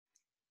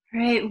All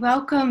right,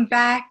 welcome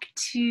back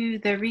to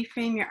the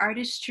Reframe Your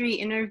Artistry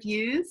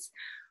interviews,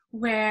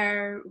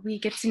 where we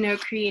get to know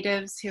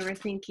creatives who are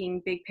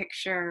thinking big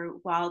picture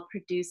while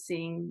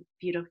producing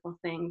beautiful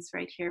things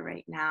right here,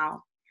 right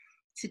now.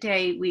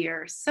 Today, we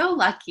are so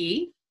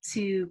lucky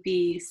to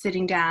be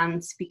sitting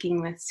down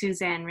speaking with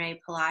Suzanne Ray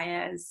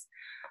Pelaez,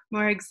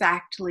 more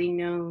exactly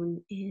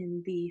known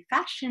in the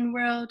fashion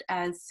world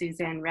as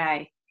Suzanne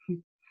Ray.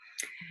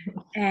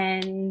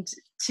 And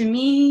to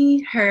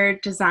me, her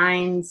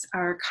designs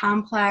are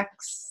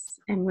complex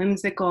and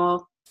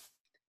whimsical,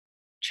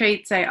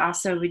 traits I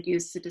also would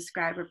use to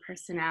describe her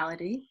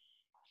personality.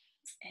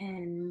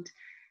 And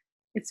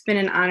it's been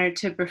an honor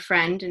to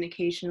befriend and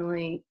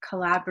occasionally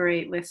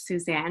collaborate with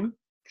Suzanne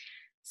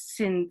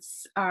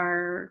since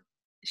our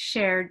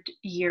shared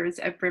years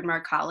at Bryn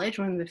Mawr College,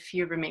 one of the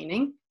few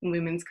remaining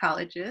women's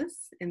colleges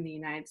in the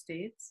United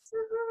States.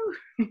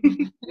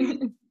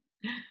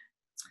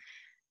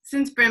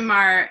 Since Bryn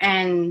Mawr,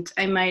 and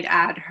I might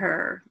add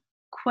her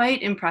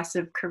quite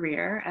impressive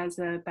career as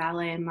a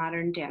ballet and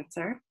modern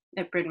dancer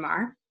at Bryn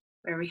Mawr,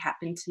 where we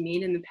happened to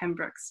meet in the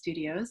Pembroke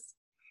studios.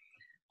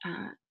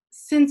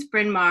 Since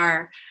Bryn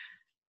Mawr,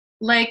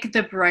 like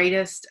the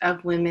brightest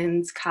of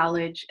women's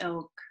college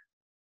ilk,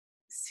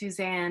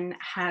 Suzanne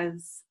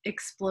has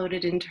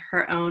exploded into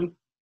her own.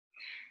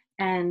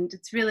 And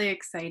it's really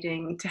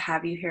exciting to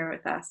have you here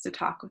with us to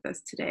talk with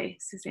us today.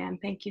 Suzanne,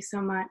 thank you so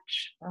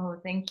much. Oh,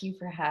 thank you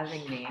for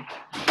having me.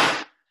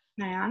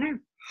 My honor.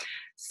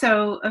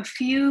 So a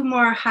few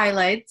more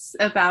highlights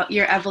about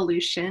your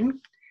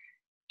evolution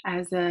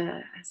as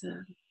a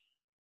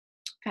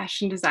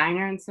fashion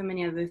designer and so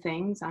many other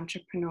things,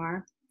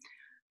 entrepreneur.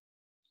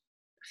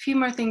 A few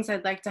more things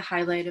I'd like to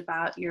highlight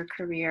about your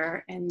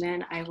career, and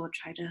then I will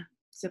try to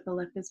zip a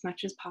lip as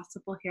much as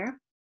possible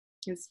here,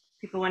 because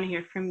people want to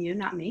hear from you,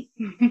 not me.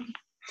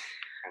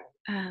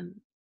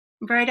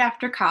 Right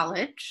after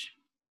college,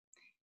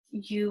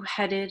 you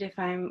headed, if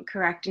I'm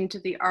correct, into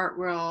the art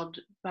world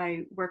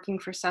by working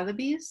for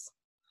Sotheby's?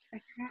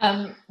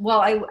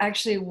 Well, I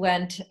actually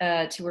went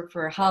to work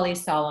for Holly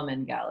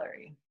Solomon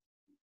Gallery.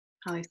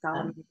 Holly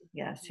Solomon.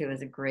 Yes, who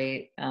was a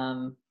great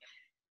New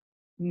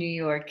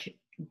York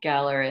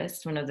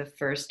gallerist, one of the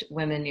first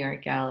women New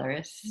York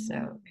gallerists.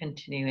 So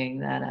continuing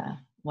that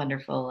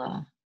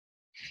wonderful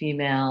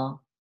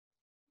female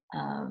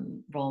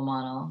role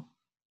model.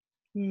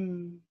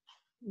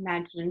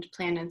 Imagined,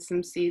 planted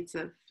some seeds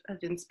of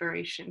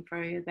inspiration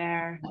for you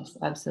there. Yes,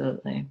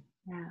 absolutely.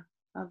 Yeah,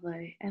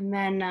 lovely. And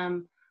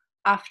then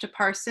off to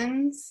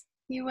Parsons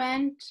you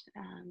went.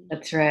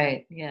 That's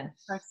right, yes.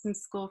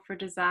 Parsons School for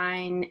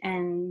Design,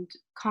 and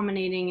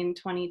culminating in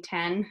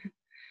 2010,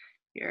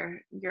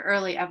 your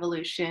early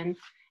evolution.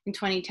 In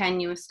 2010,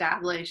 you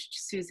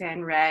established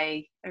Suzanne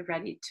Ray, a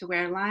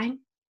ready-to-wear line.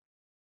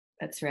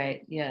 That's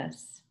right,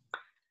 yes.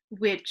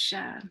 Which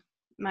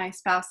my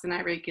spouse and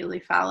I regularly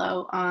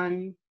follow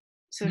on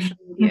social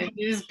media,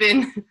 who's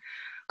been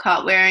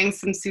caught wearing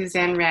some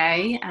Suzanne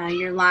Ray.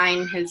 Your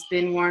line has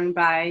been worn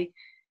by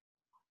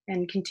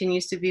and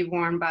continues to be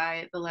worn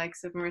by the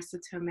likes of Marissa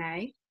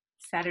Tomei,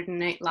 Saturday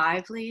Night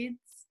Live leads,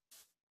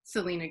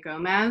 Selena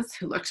Gomez,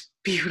 who looks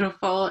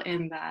beautiful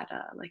in that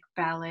like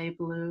ballet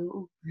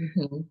blue.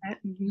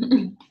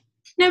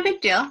 No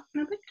big deal,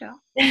 no big deal.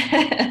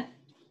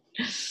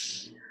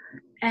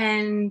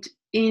 And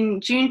in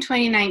June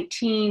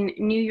 2019,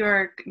 New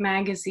York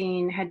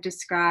Magazine had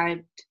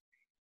described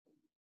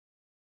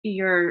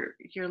your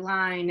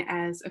line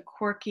as a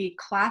quirky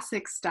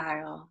classic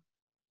style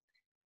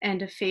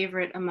and a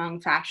favorite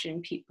among fashion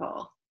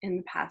people in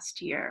the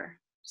past year.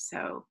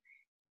 So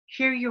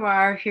here you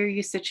are, here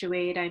you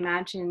situate. I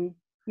imagine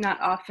not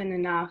often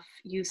enough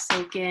you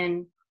soak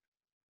in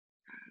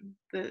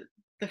the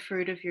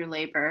fruit of your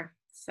labor.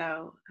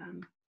 So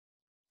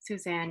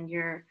Suzanne,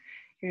 you're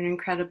an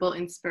incredible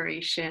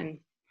inspiration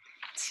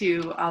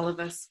to all of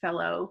us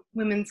fellow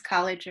women's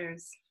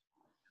collegers.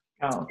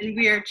 Oh. And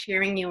we are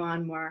cheering you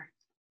on more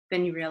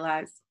than you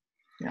realize.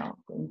 No,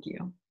 thank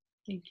you.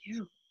 Thank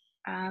you.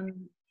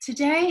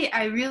 Today,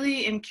 I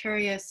really am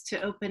curious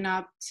to open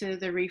up to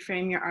the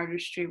Reframe Your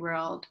Artistry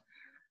world.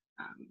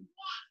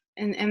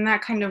 And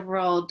that kind of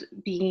world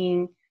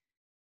being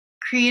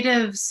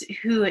creatives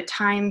who at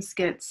times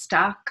get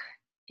stuck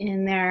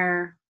in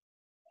their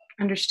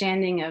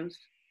understanding of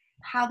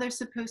how they're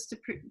supposed to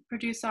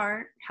produce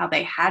art, how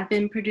they had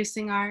been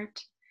producing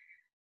art,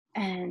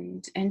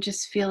 and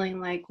just feeling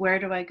like, where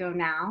do I go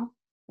now?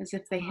 As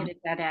if they hit a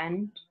dead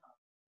end,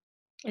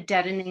 a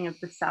deadening of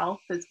the self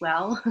as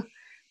well,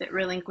 that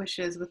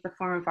relinquishes with the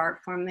form of art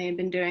form they had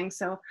been doing.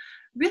 So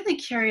really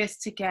curious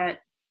to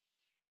get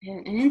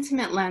an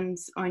intimate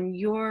lens on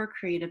your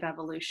creative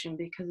evolution,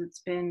 because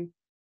it's been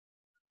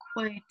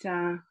quite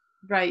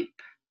ripe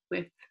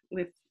with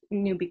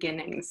new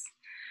beginnings.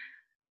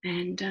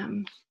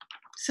 And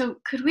so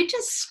could we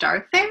just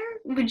start there?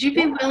 Would you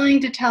be willing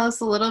to tell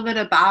us a little bit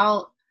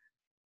about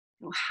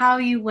how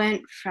you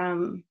went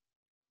from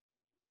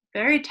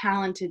very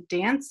talented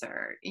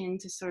dancer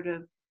into sort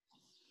of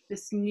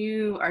this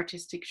new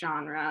artistic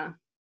genre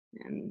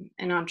and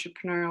an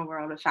entrepreneurial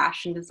world of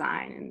fashion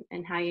design,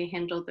 and how you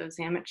handled those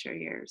amateur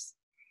years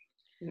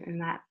in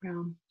that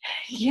realm.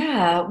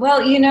 Yeah,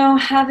 well,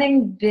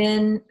 having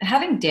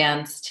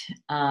danced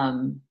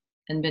and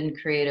been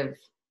creative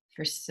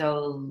for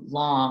so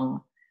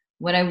long,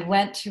 when I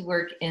went to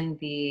work in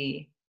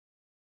the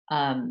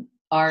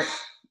art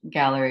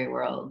gallery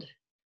world,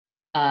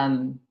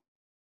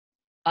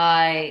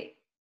 I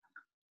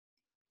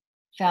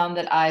found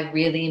that I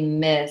really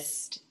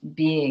missed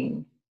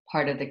being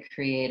part of the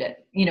creative,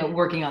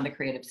 working on the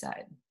creative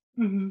side.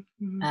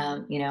 Mm-hmm,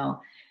 mm-hmm.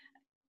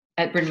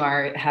 At Bryn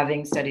Mawr,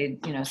 having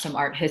studied, some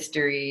art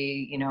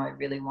history,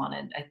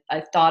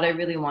 I thought I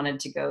really wanted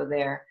to go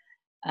there.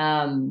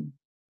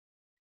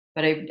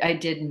 But I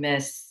did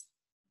miss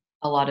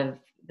a lot of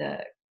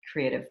the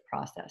creative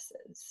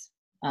processes.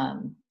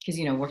 Because,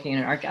 working in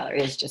an art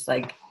gallery is just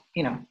like,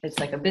 it's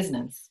like a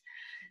business,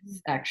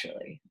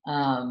 actually.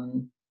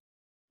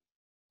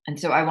 And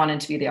so I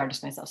wanted to be the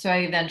artist myself. So I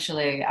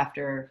eventually,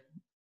 after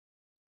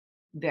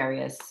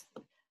various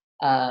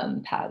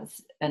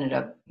paths, ended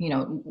up,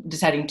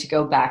 deciding to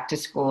go back to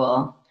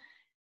school.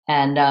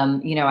 And,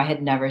 I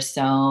had never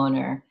sewn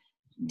or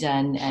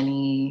done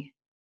any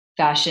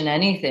fashion,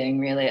 anything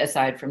really,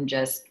 aside from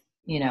just,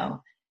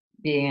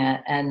 being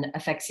an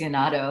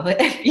aficionado,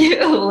 if you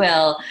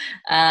will,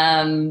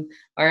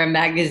 or a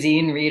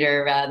magazine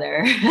reader,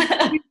 rather.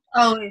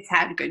 Always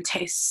had good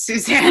taste,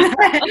 Suzanne.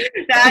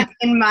 That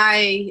in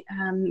my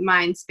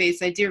mind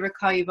space, I do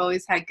recall you've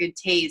always had good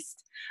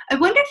taste. I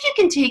wonder if you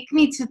can take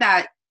me to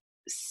that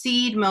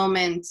seed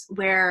moment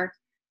where,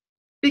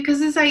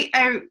 because as I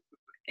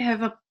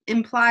have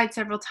implied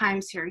several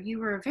times here, you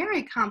were a very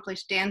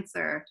accomplished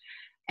dancer,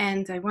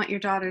 and I want your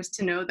daughters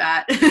to know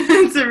that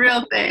it's a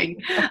real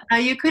thing.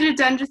 You could have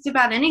done just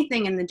about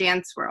anything in the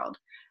dance world.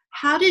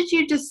 How did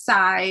you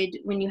decide,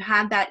 when you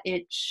had that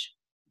itch,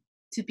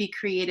 to be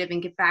creative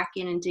and get back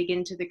in and dig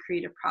into the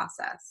creative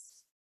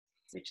process,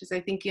 which is,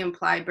 I think you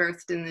implied,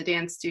 birthed in the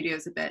dance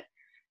studios a bit?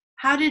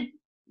 How did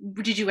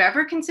you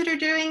ever consider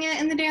doing it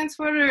in the dance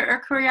world,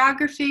 or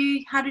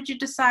choreography? How did you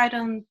decide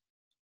on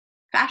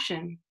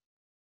fashion?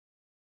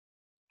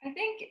 I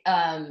think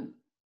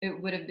it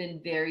would have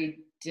been very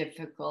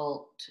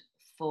difficult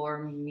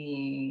for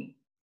me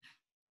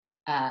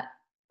at,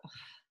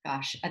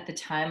 at the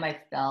time I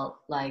felt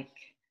like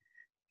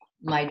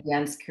my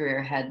dance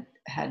career had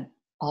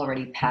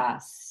already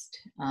passed.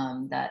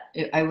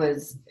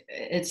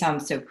 It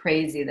sounds so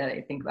crazy that I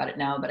think about it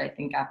now, but I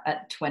think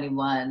at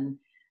 21,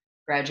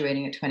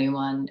 graduating at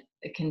 21,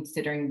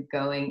 considering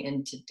going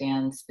into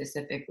dance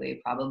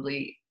specifically,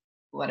 probably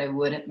what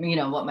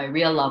my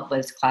real love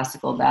was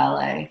classical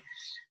ballet.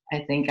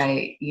 I think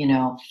I,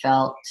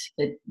 felt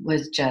it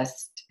was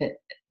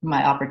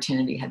my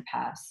opportunity had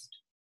passed.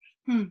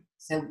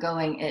 So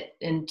going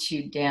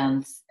into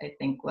dance, I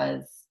think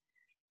would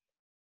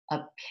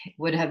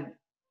have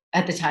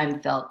at the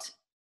time felt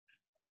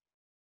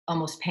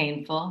almost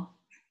painful,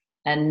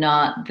 and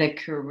not the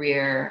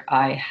career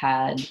I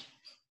had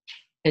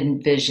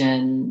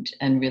envisioned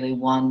and really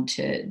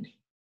wanted,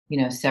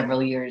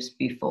 several years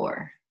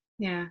before.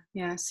 Yeah,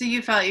 yeah. So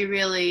you felt you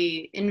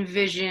really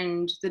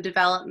envisioned the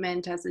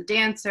development as a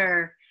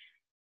dancer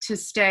to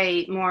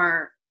stay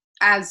more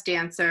as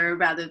dancer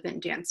rather than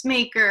dance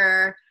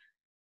maker.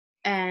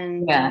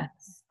 And yeah,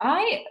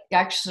 I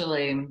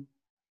actually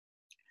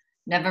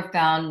never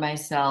found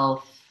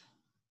myself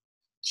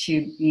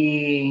to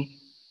be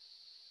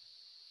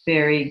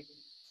very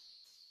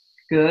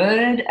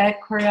good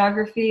at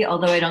choreography,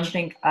 although I don't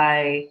think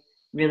I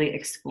really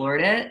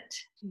explored it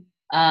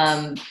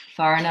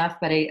far enough.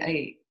 But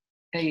I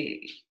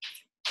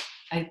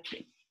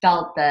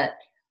felt that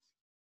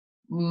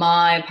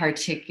my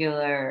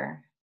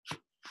particular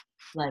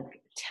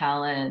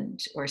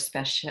talent or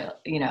special,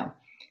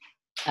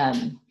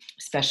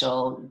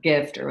 special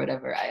gift or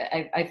whatever,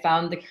 I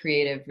found the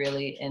creative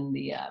really in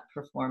the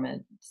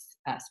performance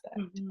aspect.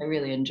 I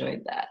really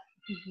enjoyed that.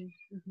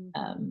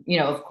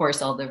 Of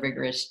course, all the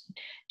rigorous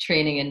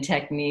training and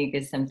technique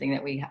is something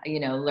that we,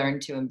 learn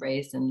to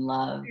embrace and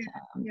love,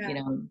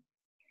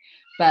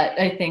 but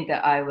I think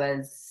that I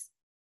was,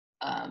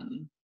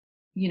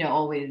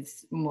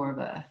 always more of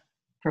a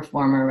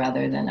performer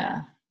rather than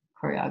a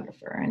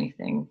choreographer or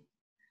anything.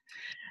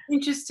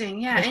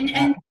 Interesting. Yeah.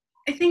 And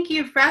I think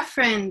you've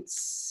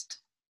referenced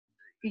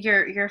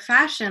your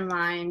fashion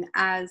line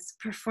as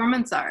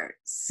performance art.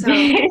 So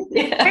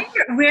Yeah.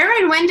 where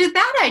and when did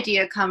that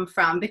idea come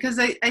from? Because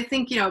I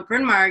think,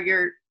 Bryn Mawr,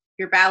 your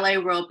ballet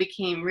world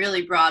became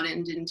really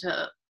broadened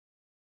into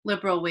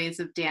liberal ways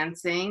of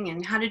dancing.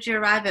 And how did you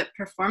arrive at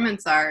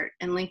performance art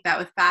and link that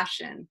with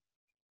fashion?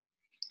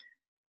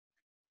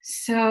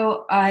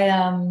 So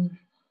I,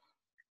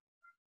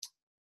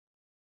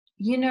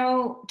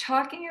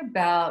 talking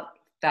about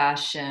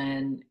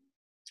fashion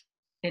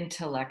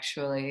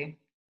intellectually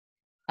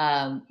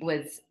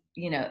was,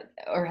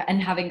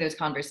 and having those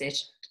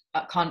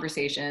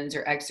conversations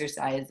or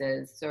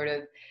exercises sort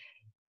of,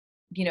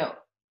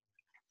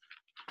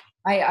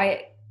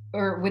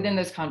 or within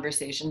those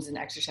conversations and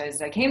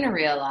exercises, I came to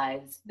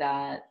realize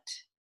that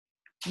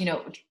you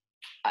know,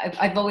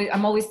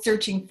 I'm always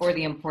searching for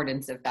the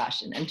importance of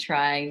fashion and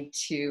trying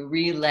to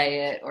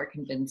relay it or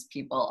convince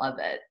people of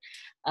it.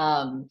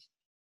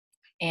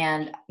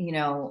 And, you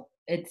know,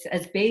 it's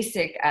as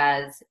basic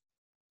as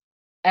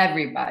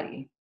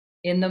everybody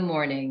in the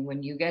morning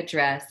when you get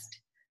dressed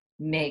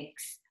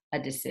makes a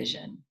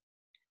decision,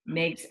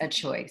 makes a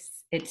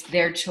choice. It's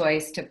their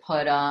choice to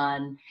put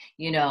on,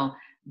 you know,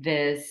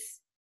 this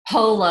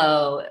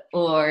polo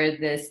or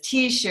this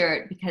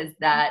t-shirt because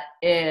that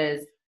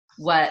is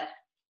what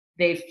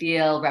they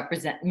feel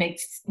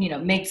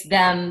makes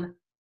them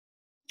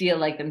feel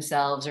like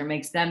themselves, or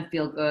makes them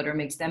feel good, or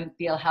makes them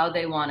feel how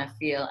they want to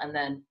feel. And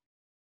then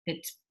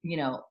it's, you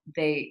know,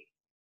 they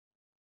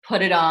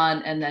put it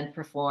on and then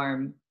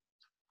perform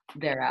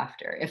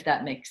thereafter, if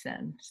that makes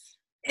sense.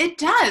 It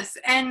does.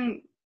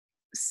 And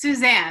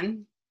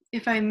Suzanne,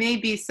 if I may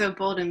be so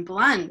bold and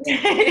blunt,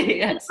 it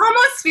Yes.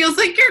 almost feels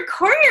like you're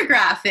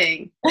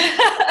choreographing.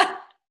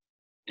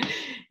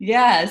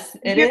 Yes,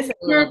 it is a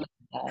little bit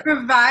of that.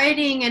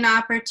 Providing an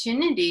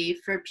opportunity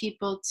for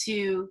people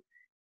to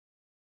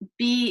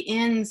be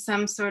in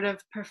some sort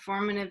of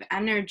performative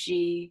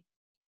energy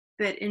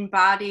that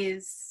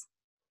embodies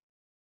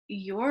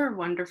your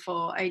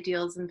wonderful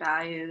ideals and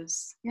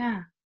values.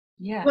 Yeah.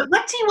 Yeah. What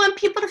do you want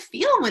people to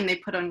feel when they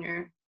put on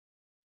your?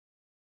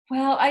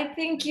 Well, I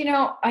think, you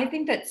know, I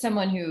think that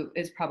someone who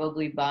is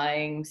probably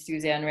buying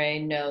Suzanne Ray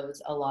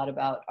knows a lot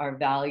about our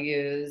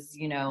values,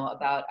 you know,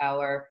 about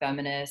our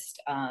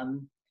feminist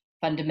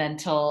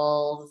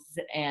fundamentals,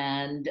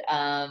 and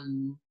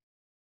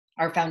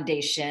our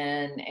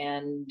foundation,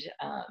 and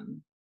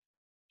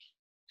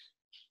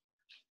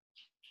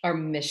our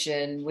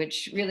mission,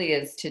 which really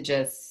is to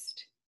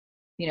just,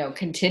 you know,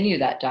 continue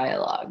that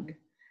dialogue.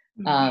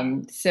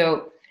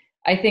 So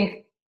I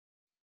think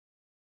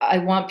I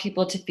want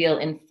people to feel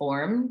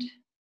informed.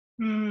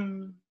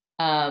 Mm.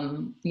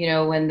 You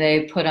know, when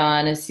they put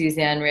on a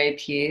Suzanne Ray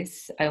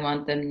piece, I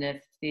want them to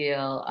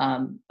feel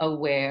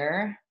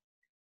aware,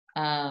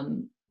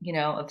 you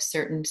know, of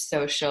certain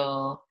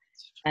social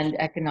and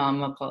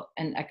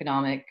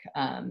economic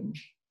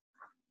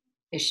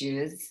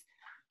issues,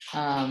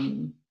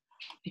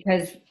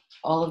 because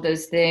all of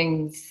those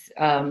things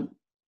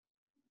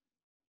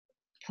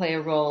play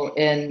a role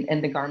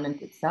in the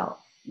garment itself.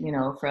 You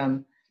know,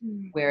 from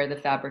where the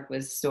fabric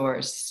was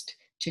sourced,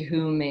 to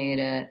who made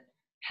it,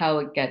 how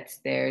it gets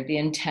there, the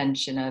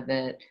intention of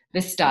it,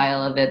 the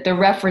style of it, the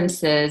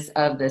references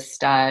of the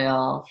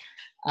style.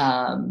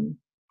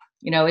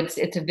 You know, it's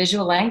a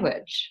visual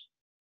language.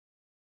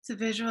 It's a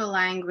visual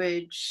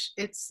language.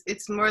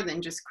 It's more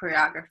than just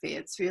choreography.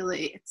 It's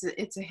really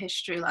it's a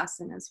history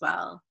lesson as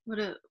well. What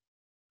a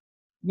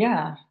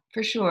Yeah,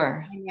 for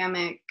sure.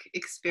 dynamic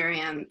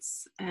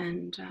experience.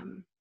 And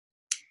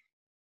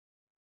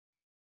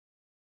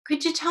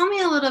could you tell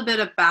me a little bit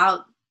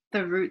about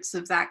the roots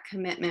of that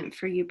commitment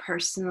for you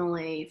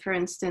personally? For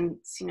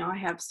instance, you know, I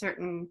have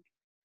certain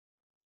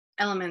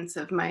elements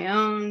of my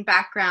own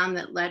background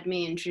that led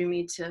me and drew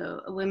me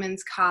to a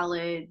women's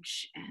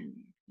college, and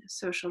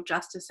social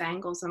justice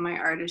angles in my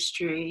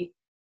artistry.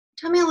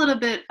 Tell me a little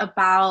bit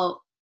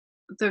about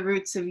the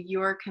roots of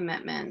your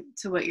commitment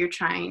to what you're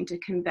trying to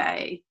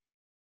convey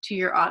to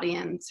your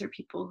audience or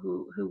people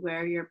who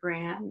wear your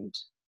brand,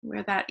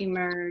 where that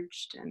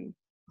emerged and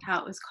how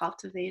it was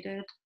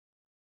cultivated.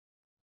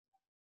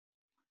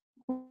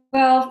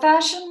 Well,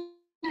 fashion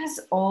has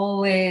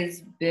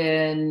always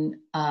been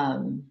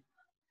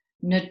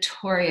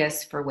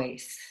notorious for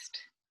waste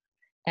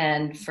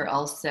and for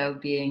also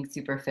being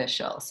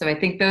superficial. So I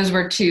think those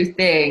were two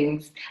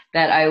things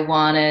that I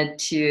wanted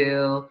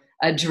to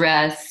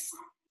address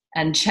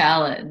and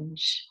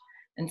challenge.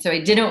 And so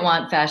I didn't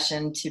want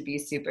fashion to be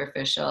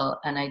superficial,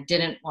 and I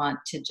didn't want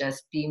to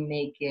just be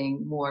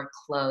making more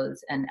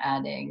clothes and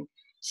adding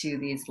to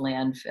these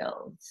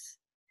landfills.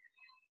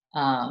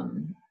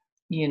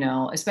 You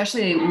know,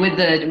 especially with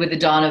the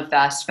dawn of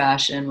fast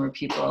fashion, where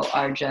people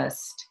are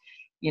just,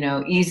 you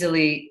know,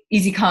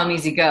 easy come,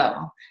 easy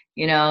go.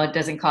 You know, it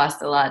doesn't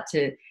cost a lot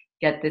to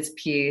get this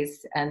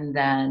piece, and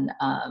then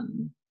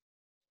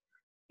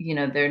you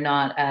know, they're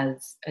not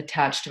as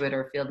attached to it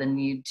or feel the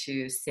need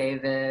to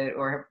save it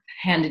or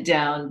hand it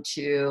down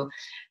to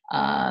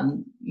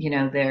you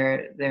know,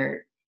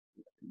 their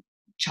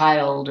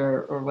child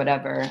or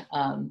whatever.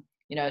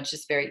 You know, it's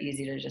just very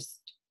easy to just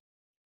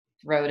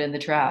throw it in the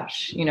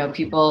trash. You know,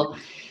 people,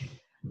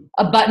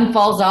 a button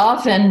falls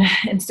off, and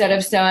instead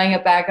of sewing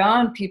it back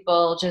on,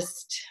 people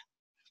just,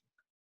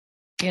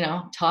 you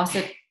know, toss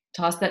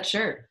that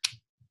shirt.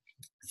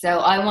 So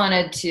I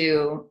wanted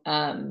to,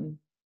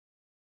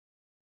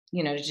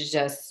 you know, to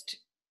just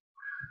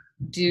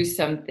do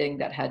something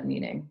that had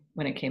meaning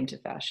when it came to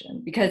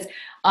fashion, because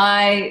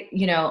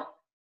you know,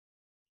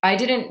 I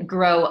didn't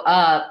grow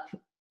up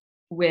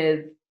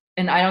with,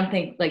 and I don't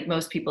think like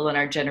most people in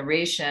our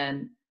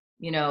generation,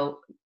 you know,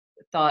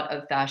 thought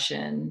of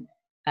fashion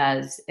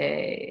as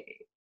a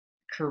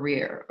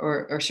career,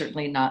 or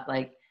certainly not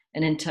like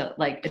an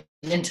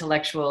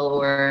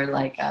intellectual, or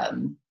like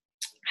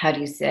how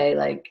do you say,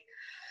 like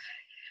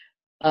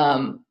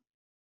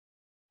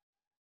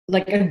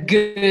like a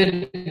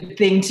good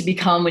thing to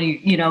become when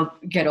you know,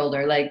 get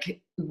older.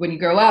 Like when you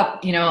grow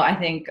up, you know, I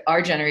think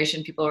our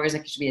generation, people are always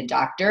like, you should be a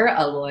doctor,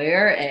 a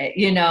lawyer,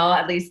 you know,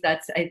 at least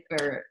that's,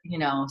 or, you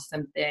know,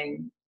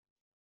 something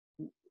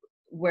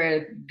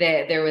where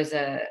there was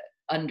a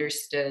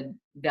understood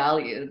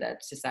value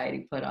that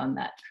society put on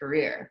that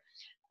career.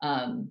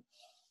 Um,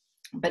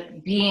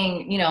 but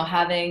being, you know,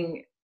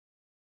 having,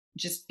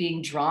 just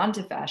being drawn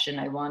to fashion,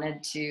 I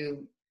wanted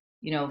to,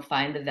 you know,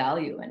 find the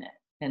value in it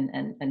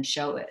and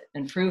show it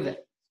and prove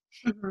it.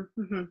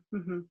 Mm-hmm, mm-hmm,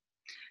 mm-hmm.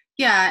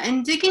 Yeah,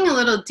 and digging a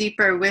little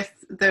deeper with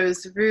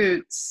those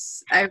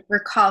roots, I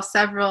recall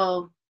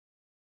several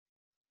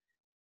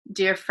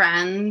dear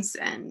friends,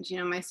 and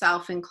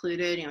myself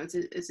included.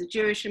 As a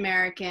Jewish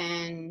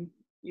American,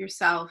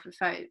 yourself, if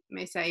I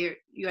may say,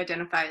 you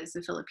identify as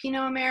a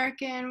Filipino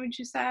American. Would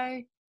you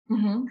say?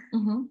 Mm-hmm,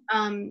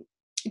 mm-hmm.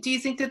 Do you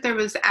think that there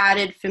was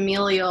added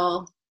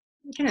familial?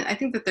 I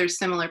think that there's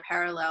similar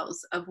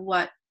parallels of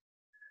what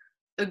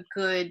a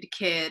good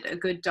kid, a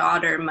good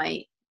daughter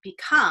might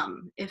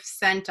become if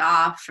sent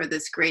off for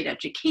this great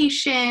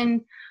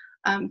education.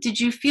 Did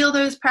you feel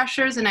those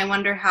pressures? And I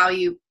wonder how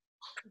you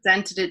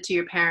presented it to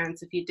your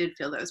parents if you did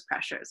feel those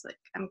pressures. Like,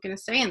 I'm going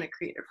to stay in the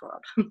creative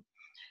world.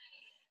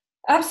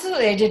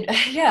 Absolutely, I did.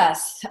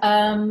 Yes.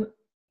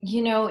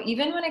 You know,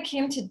 even when it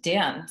came to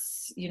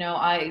dance, you know,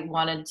 I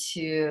wanted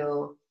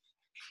to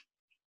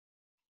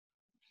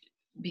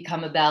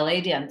become a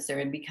ballet dancer,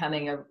 and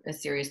becoming a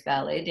serious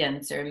ballet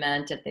dancer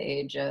meant at the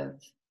age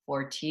of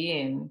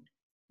 14,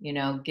 you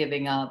know,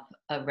 giving up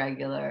a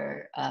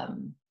regular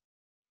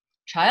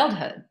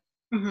childhood,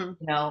 Mm-hmm.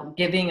 you know,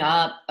 giving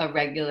up a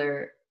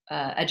regular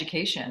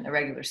education, a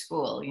regular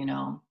school, you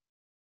know.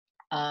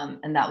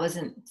 And that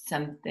wasn't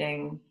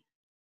something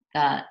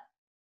that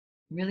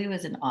really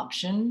was an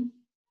option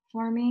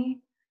for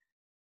me.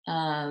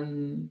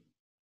 Um,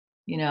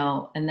 you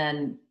know, and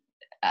then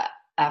uh,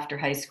 after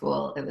high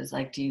school, it was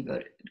like, do you go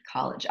to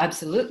college?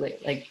 Absolutely.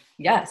 Like,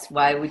 yes,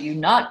 why would you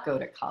not go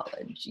to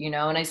college? You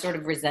know, and I sort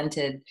of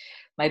resented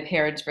my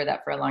parents for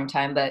that for a long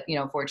time. But, you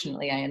know,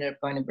 fortunately, I ended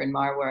up going to Bryn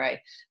Mawr, where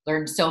I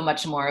learned so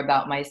much more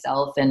about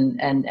myself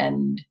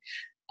and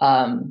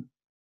um,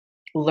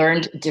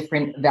 learned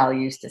different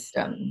value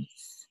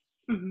systems.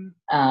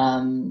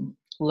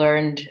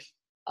 Learned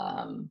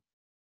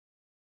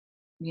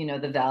you know,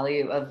 the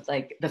value of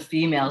like the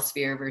female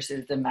sphere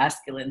versus the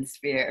masculine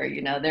sphere.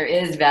 You know, there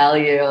is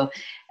value,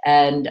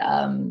 and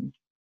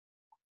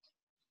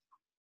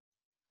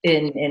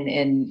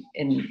in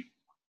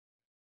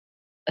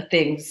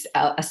things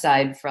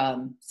aside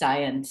from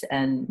science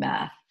and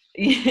math.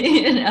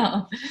 You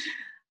know,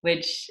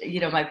 which, you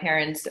know, my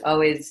parents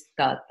always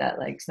thought that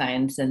like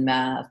science and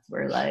math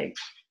were like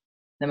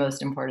the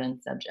most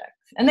important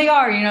subjects, and they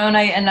are, you know,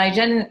 and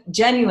I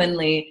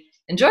genuinely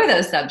enjoy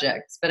those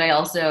subjects, but I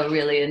also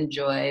really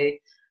enjoy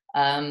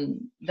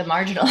the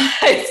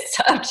marginalized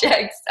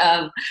subjects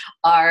of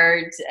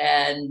art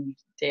and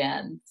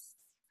dance.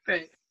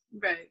 Right,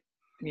 right.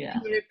 Yeah.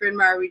 And at Bryn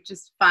Mawr, we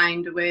just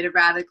find a way to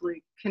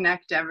radically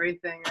connect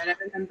everything. Right? I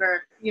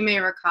remember, you may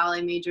recall,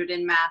 I majored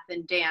in math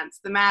and dance.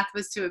 The math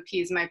was to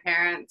appease my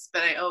parents,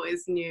 but I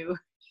always knew,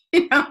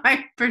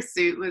 my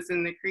pursuit was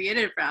in the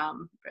creative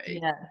realm, right?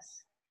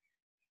 Yes.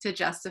 To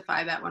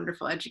justify that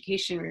wonderful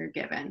education we were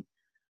given.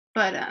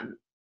 But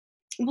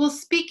well,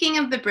 speaking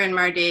of the Bryn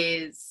Mawr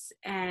days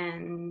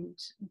and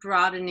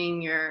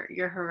broadening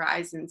your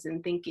horizons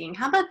and thinking,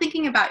 how about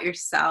thinking about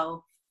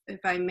yourself? If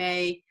I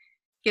may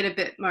get a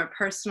bit more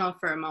personal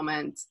for a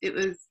moment, it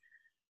was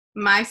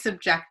my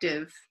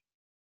subjective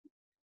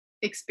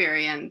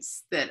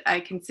experience that I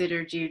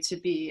considered you to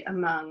be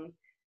among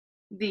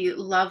the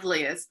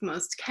loveliest,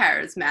 most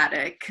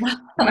charismatic of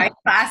my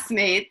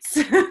classmates.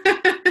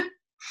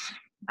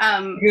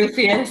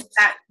 Goofiest.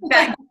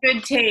 that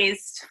good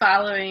taste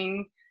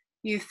following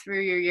you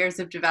through your years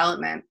of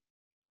development.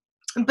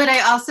 But I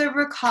also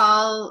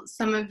recall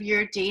some of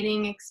your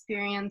dating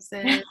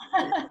experiences.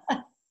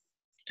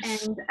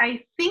 And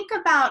I think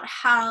about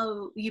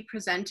how you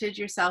presented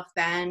yourself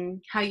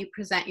then, how you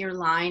present your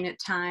line at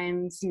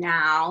times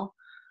now.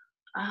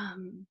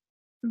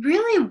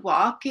 Really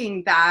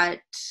walking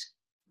that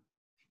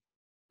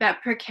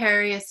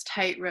precarious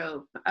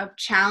tightrope of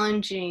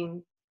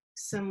challenging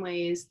some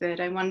ways that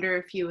I wonder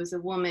if you as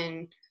a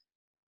woman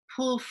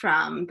pull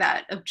from,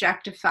 that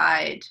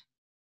objectified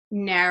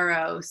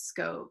narrow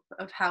scope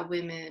of how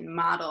women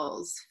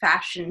models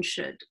fashion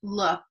should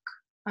look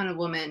on a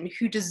woman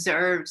who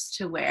deserves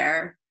to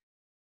wear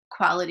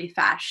quality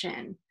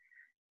fashion,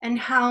 and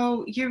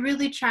how you're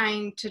really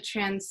trying to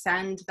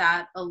transcend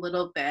that a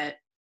little bit,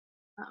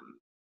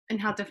 and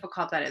how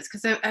difficult that is.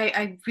 Because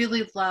I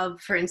really love,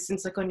 for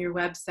instance, like on your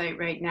website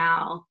right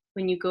now,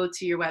 when you go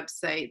to your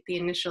website, the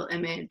initial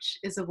image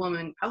is a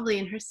woman probably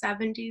in her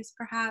 70s,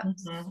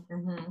 perhaps, Mm-hmm,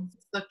 mm-hmm.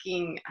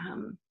 looking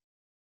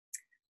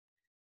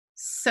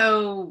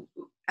so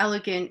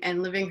elegant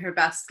and living her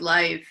best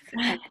life.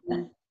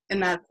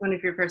 And that's one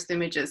of your first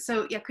images.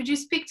 So yeah, could you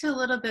speak to a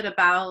little bit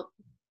about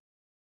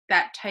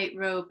that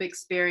tightrope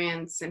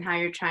experience and how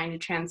you're trying to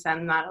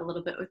transcend that a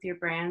little bit with your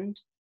brand?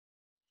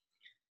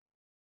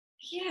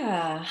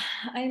 Yeah,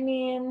 I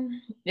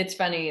mean, it's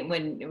funny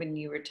when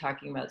you were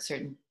talking about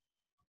certain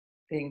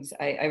things.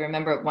 I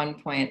remember at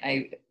one point,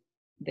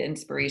 the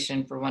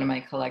inspiration for one of my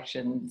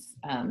collections.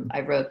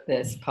 I wrote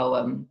this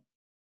poem,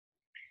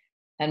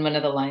 and one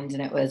of the lines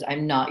in it was,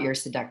 "I'm not your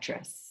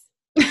seductress."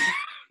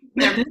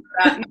 Never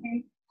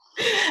forgotten.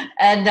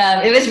 And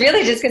it was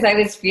really just because I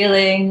was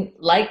feeling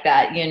like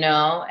that,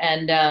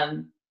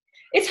 and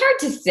it's hard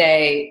to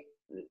say,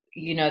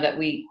 that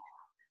we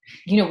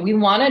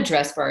want to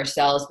dress for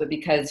ourselves, but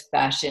because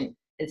fashion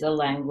is a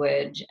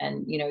language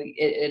and,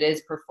 it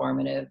is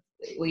performative,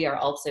 we are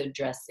also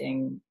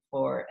dressing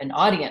for an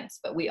audience,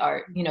 but we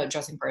are,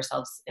 dressing for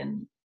ourselves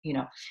in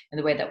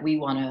the way that we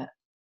want to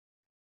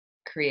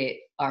create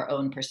our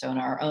own persona,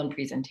 our own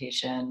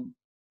presentation,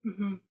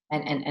 Mm-hmm.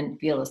 and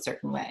feel a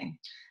certain way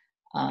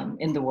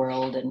in the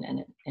world and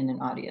in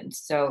an audience.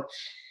 So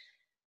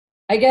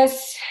I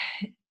guess,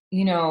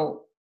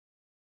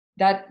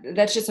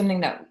 that's just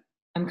something that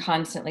I'm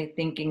constantly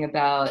thinking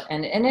about.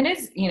 And it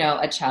is,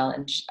 a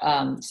challenge.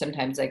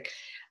 Sometimes like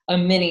a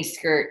mini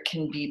skirt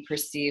can be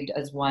perceived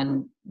as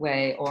one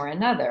way or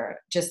another,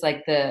 just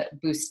like the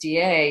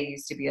bustier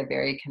used to be a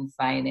very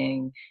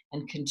confining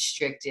and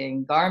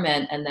constricting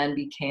garment and then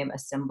became a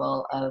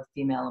symbol of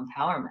female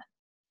empowerment.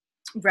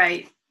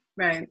 Right,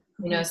 right.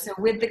 Mm-hmm. So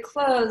with the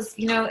clothes,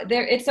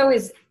 it's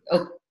always,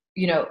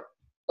 you know,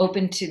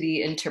 open to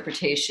the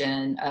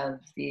interpretation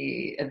of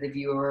the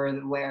viewer or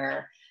the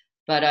wearer,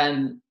 but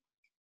in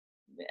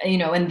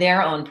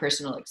their own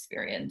personal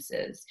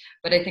experiences.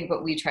 But I think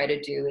what we try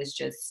to do is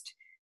just,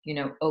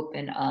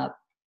 open up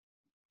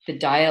the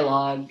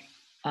dialogue,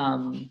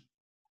 not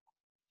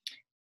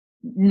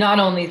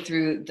only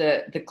through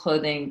the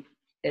clothing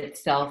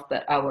itself,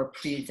 but our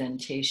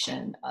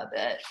presentation of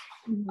it.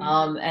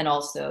 Mm-hmm. And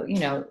also,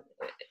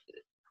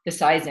 the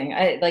sizing.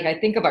 I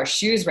think of our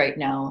shoes right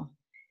now,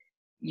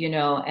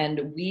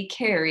 and we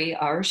carry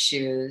our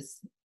shoes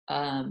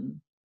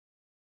from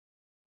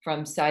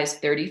size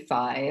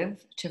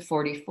 35 to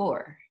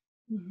 44.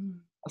 Mm-hmm.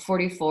 A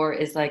 44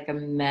 is like a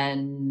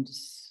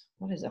men's,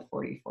 what is a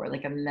 44?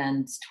 Like a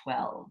men's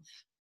 12.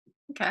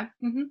 Okay.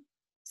 Mm-hmm.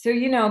 So,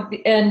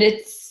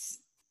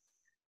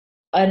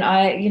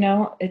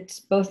 it's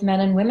both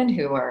men and women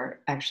who are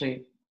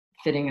actually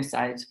fitting a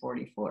size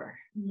 44.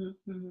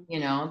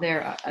 Mm-hmm.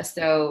 They're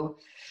so,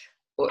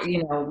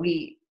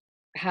 we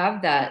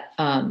have that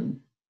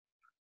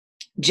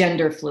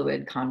gender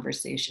fluid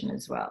conversation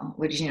as well,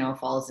 which,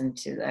 falls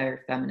into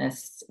their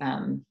feminist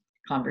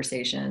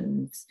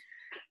conversations.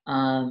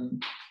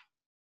 And,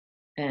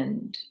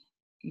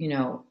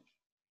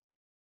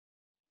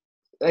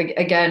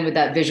 again, with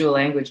that visual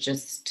language,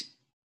 just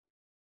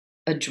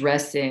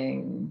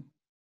addressing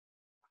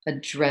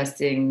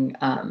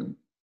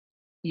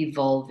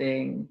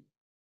evolving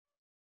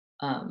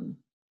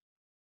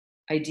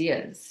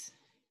ideas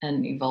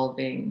and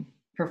evolving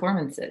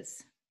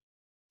performances.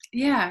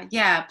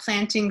 Yeah.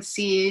 Planting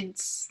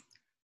seeds,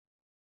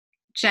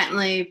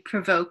 gently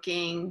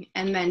provoking,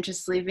 and then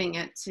just leaving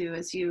it to,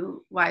 as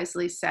you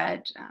wisely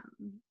said,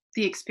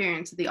 the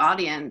experience of the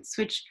audience,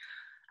 which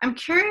I'm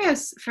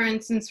curious, for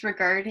instance,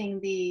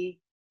 regarding the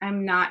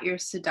 "I'm not your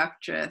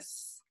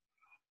seductress"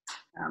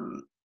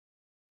 um,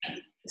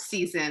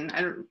 season,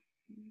 I don't,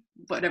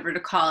 whatever to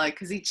call it,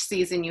 because each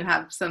season you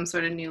have some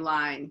sort of new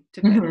line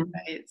to fit, Mm-hmm.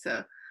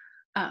 right?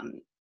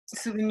 Um,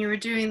 so when you were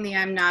doing the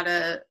 "I'm not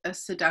a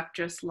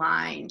seductress"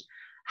 line,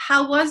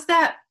 how was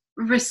that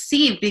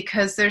received?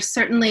 Because there's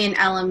certainly an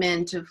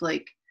element of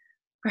like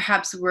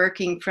perhaps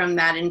working from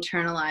that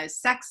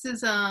internalized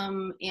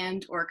sexism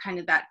and or kind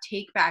of that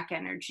take back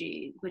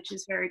energy, which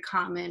is very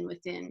common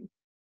within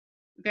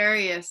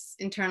various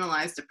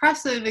internalized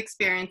oppressive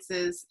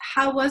experiences.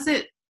 How was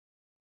it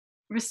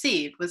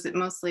received? Was it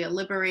mostly a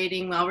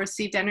liberating, well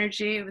received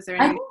energy? Was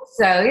there I any? think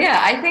so. Yeah.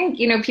 I think,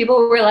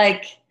 people were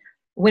like,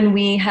 when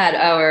we had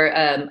our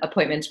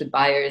appointments with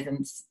buyers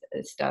and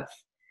stuff,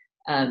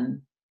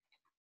 um,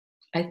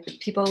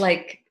 people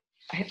like,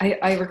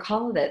 I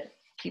recall that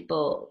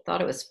people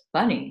thought it was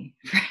funny,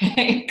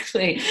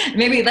 frankly,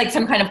 maybe like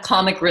some kind of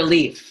comic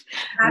relief,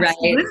 right?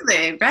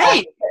 Absolutely,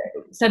 right.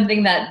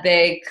 Something that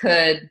they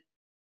could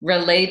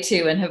relate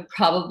to and have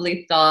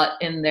probably thought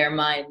in their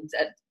minds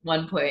at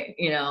one point,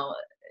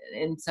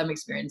 in some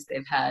experience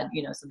they've had,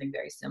 something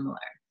very similar.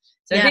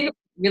 So I Yeah. think it's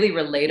really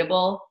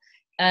relatable.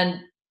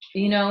 And,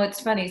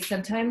 it's funny,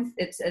 sometimes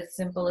it's as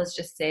simple as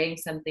just saying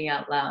something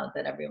out loud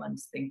that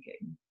everyone's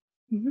thinking,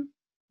 Mm-hmm.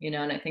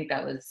 and I think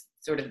that was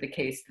sort of the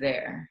case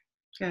there.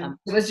 Good.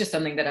 It was just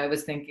something that I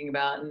was thinking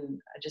about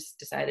and I just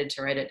decided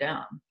to write it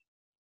down,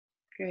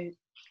 Great.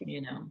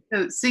 you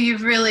know. So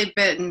you've really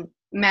been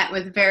met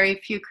with very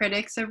few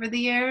critics over the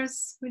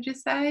years, would you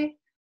say?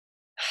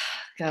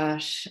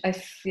 Gosh, I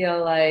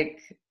feel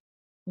like,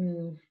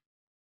 no,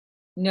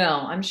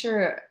 I'm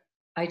sure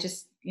I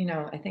just,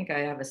 I think I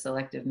have a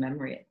selective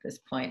memory at this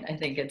point. I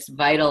think it's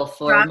vital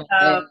for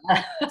Bravo.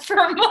 for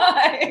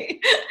my,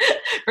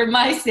 for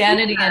my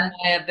sanity Yeah. and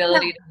my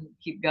ability to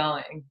keep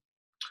going.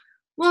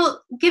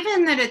 Well,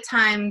 given that at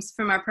times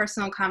from our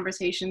personal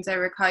conversations, I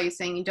recall you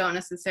saying you don't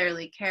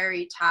necessarily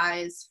carry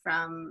ties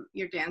from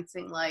your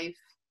dancing life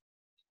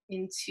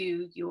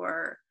into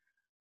your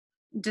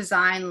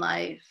design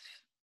life,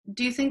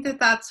 do you think that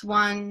that's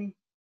one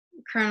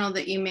kernel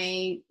that you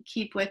may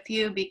keep with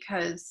you?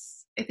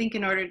 Because I think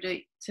in order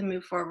to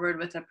move forward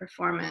with a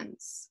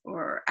performance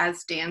or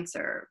as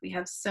dancer, we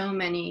have so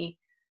many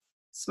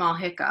small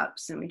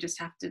hiccups and we just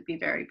have to be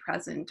very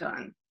present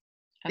on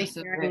the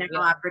here and Absolutely.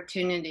 now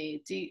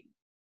opportunity.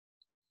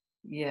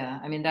 Yeah.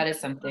 I mean, that is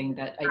something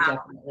that I Wow.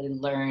 definitely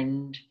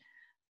learned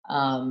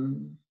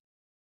um,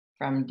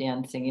 from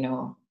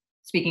dancing.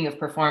 Speaking of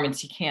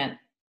performance,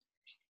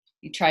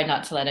 you try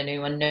not to let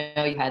anyone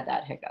know you had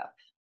that hiccup,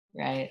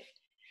 right?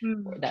 Or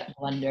Mm. that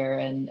blunder.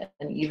 And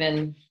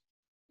even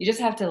you just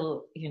have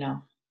to,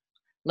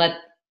 let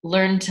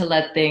learn to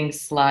let things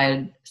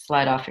slide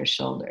off your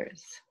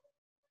shoulders,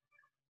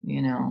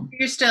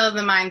 You're still in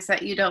the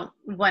mindset you don't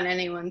want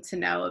anyone to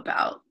know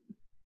about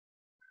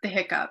the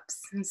hiccups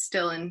and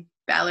still in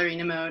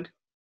ballerina mode.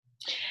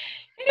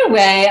 In a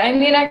way. I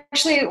mean,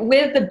 actually,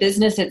 with the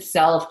business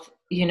itself,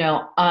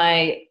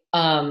 I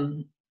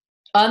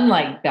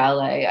unlike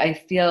ballet, I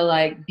feel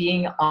like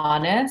being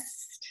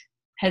honest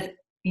has,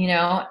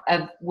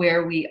 of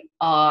where we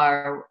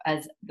are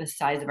as the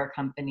size of our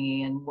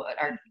company and what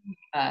our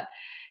uh,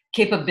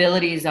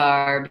 capabilities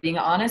are, being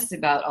honest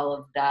about all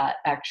of that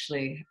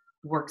actually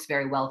works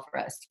very well for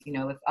us.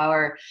 If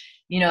our,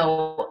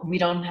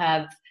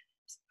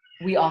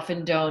 we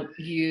often don't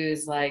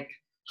use like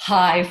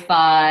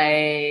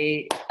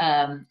hi-fi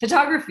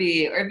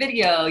photography or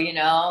video,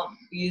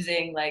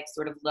 using like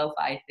sort of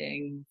lo-fi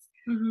things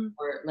Mm-hmm.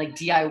 or like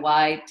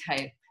DIY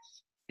type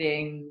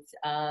things.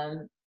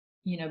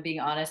 Being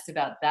honest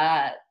about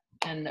that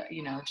and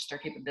just our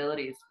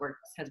capabilities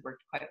has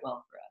worked quite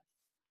well for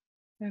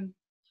us. Yeah.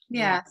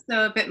 Yeah,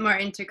 so a bit more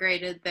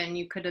integrated than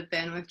you could have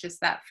been with just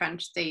that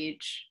French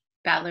stage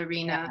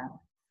ballerina.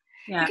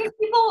 Yeah. Yeah, Because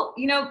people,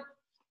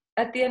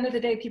 at the end of the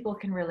day, people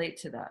can relate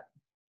to that.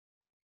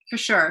 for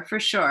sure, for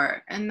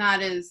sure. And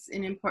that is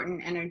an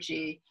important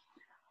energy,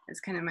 as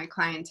kind of my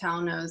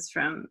clientele knows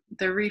from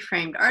the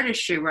reframed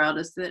artistry world,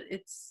 is that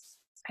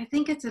I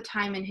think it's a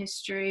time in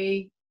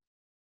history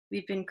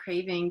we've been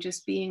craving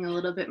just being a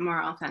little bit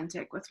more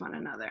authentic with one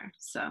another.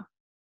 So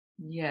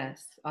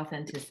Yes,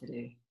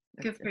 authenticity.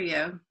 good That's for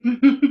it.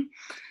 you.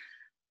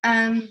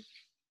 um,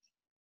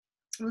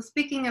 well,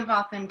 speaking of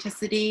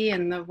authenticity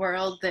and the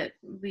world that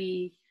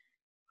we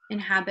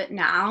inhabit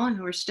now,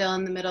 and we're still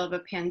in the middle of a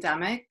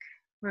pandemic.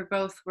 We're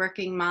both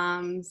working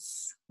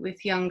moms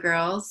with young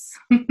girls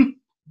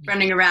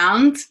running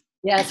around,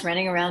 Yes,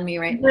 running around me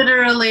right now.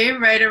 literally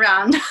right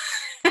around.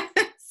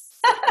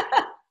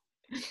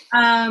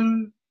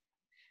 um,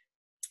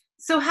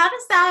 so, how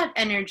does that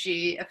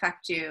energy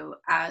affect you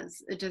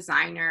as a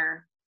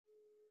designer,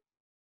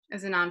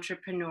 as an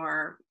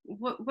entrepreneur?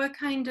 What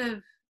kind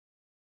of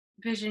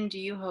vision do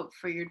you hope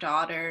for your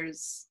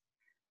daughters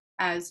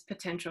as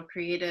potential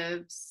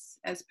creatives,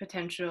 as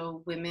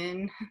potential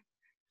women?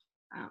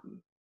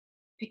 Um,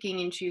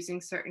 Picking and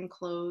choosing certain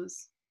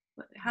clothes.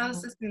 How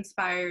has this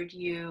inspired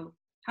you?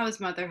 How has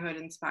motherhood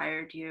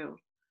inspired you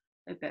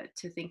a bit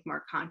to think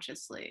more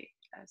consciously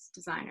as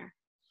designer?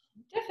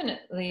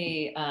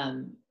 Definitely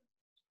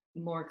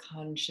more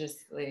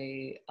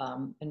consciously,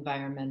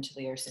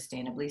 environmentally or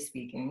sustainably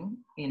speaking,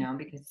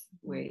 because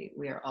we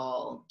are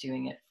all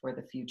doing it for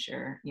the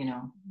future,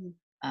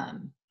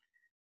 um,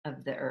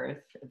 of the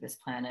earth, of this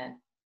planet,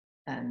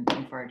 and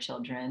for our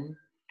children.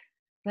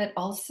 But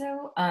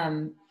also,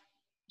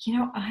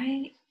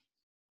 I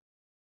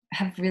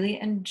have really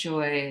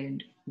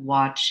enjoyed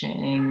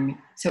watching.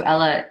 So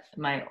Ella,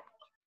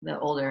 the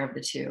older of the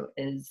two,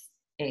 is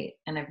 8,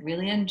 and I've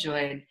really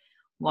enjoyed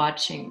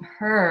watching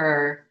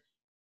her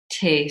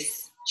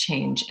tastes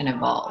change and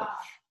evolve,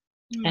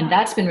 and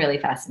that's been really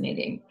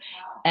fascinating.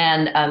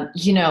 And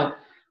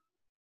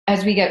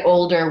as we get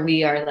older,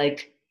 we are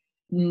like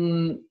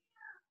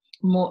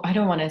more, I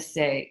don't want to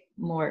say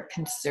more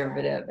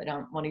conservative, I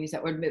don't want to use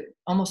that word, but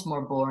almost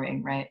more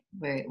boring, right?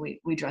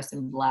 We dress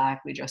in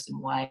black, we dress in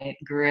white,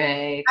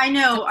 gray. I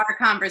know our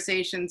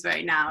conversations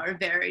right now are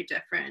very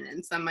different,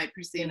 and some might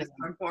perceive as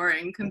more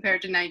boring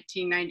compared to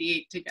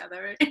 1998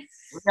 together.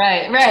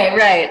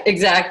 Right,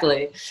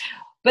 exactly.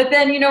 But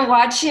then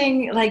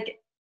watching like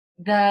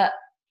the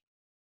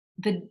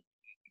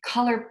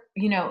color,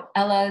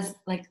 Ella's,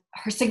 like,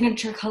 her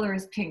signature color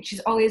is pink,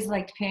 she's always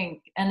liked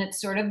pink, and it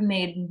sort of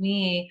made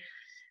me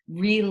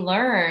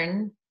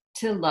relearn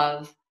to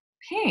love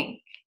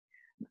pink.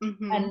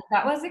 Mm-hmm. And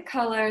that was a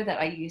color that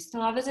I used to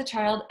love as a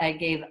child. I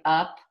gave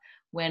up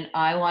when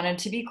I wanted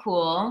to be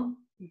cool.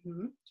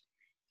 Mm-hmm.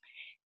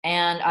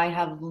 And I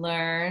have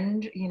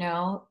learned,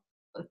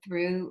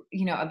 through,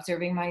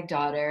 observing my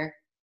daughter,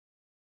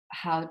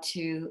 how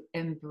to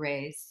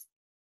embrace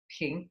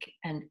pink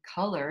and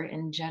color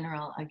in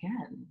general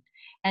again,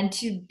 and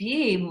to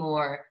be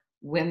more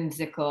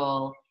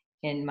whimsical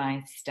in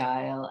my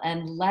style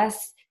and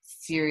less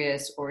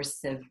serious or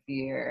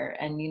severe,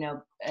 and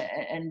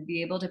and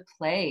be able to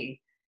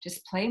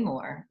just play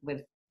more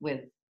with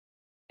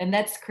and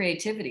that's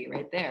creativity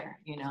right there.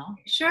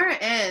 Sure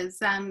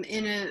is.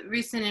 In a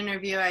recent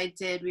interview I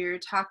did, we were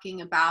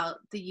talking about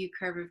the U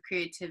curve of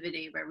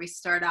creativity, where we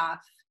start off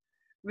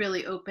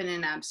really open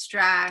and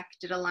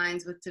abstract. It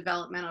aligns with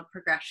developmental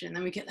progression.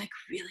 Then we get like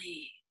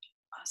really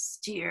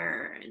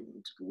austere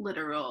and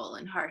literal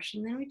and harsh.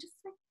 And then we just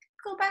like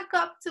go back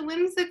up to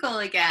whimsical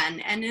again.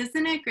 And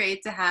isn't it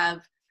great to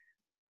have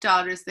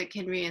daughters that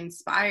can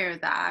re-inspire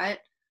that?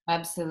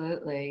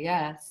 Absolutely.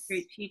 Yes.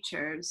 Great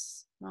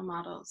teachers, role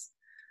models.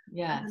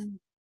 Yes.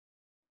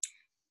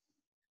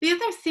 The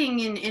other thing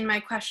in my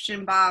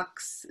question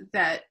box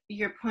that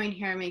your point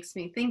here makes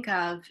me think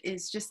of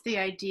is just the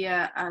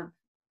idea of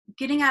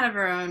getting out of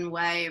our own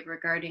way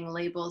regarding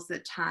labels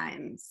at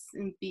times,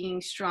 and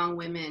being strong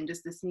women.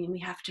 Does this mean we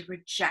have to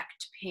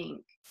reject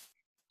pink?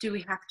 Do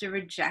we have to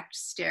reject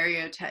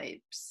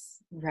stereotypes?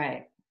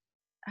 Right.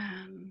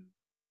 Um,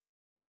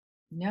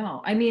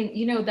 No, I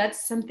mean,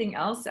 that's something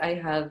else I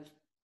have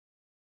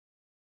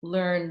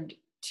learned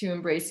to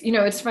embrace.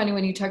 It's funny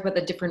when you talk about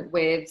the different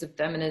waves of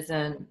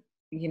feminism.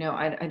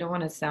 I don't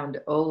want to sound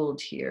old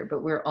here,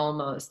 but we're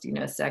almost,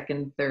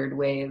 second, third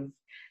wave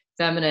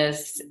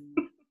feminists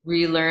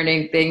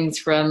relearning things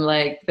from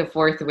like the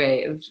fourth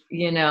wave.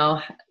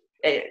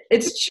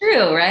 It's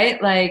true,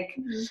 right? Like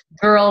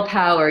girl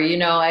power.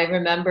 I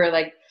remember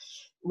like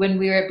when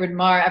we were at Bryn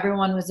Mawr,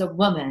 everyone was a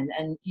woman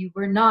and you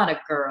were not a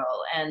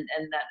girl, and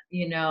that,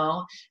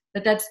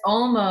 but that's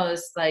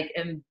almost like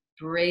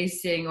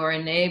embracing or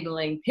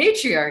enabling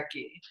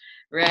patriarchy,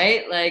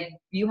 right? Like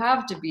you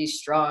have to be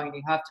strong,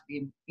 you have to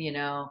be,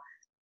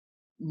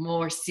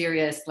 more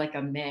serious like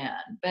a man.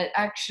 But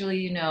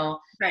actually,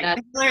 right,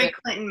 that's the Hillary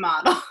Clinton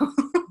model.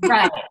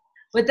 right.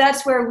 But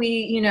that's where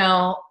we,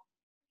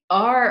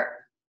 are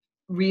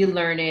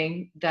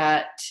relearning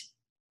that,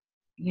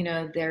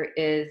 there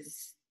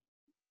is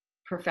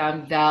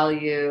profound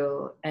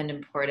value and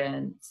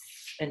importance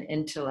and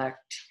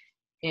intellect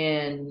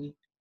in,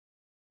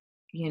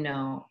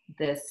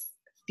 this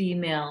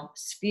female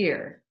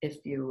sphere,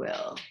 if you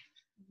will,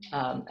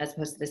 as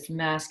opposed to this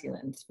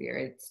masculine sphere.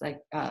 It's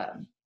like,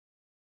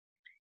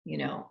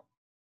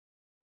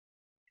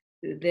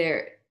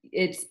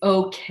 it's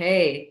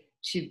okay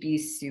to be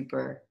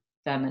super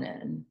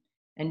feminine,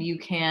 and you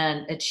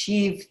can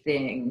achieve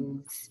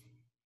things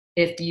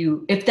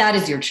if that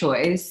is your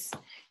choice,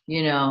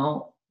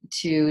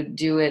 to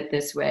do it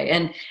this way.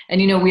 And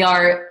we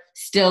are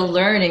still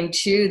learning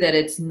too that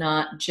it's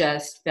not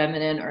just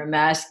feminine or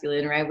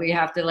masculine, right? We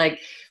have to like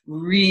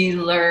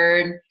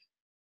relearn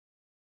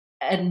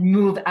and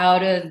move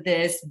out of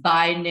this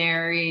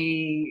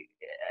binary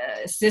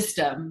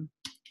system,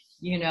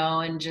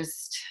 and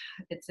just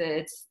it's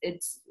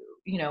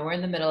we're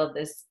in the middle of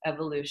this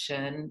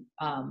evolution,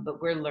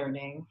 but we're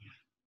learning.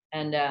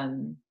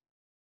 And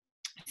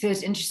so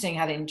it's interesting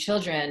having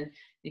children,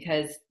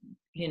 because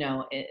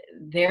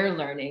they're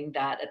learning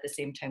that at the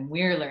same time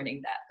we're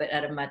learning that, but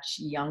at a much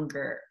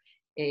younger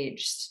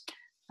age.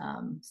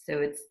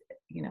 So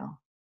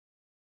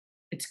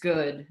it's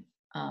good,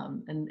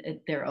 and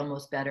they're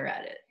almost better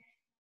at it.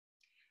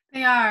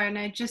 They are, and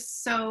I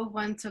just so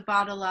want to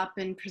bottle up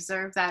and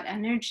preserve that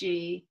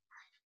energy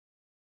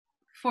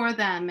for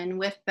them and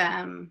with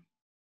them.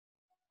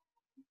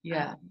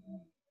 Yeah.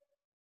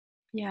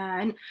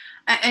 Yeah, and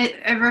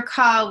I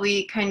recall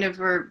we kind of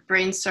were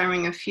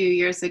brainstorming a few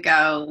years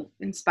ago,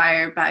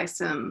 inspired by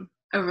some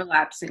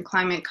overlaps in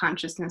climate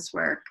consciousness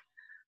work,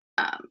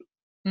 a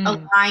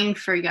line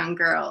for young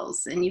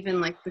girls, and even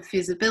like the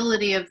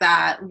feasibility of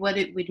that, what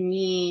it would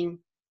mean.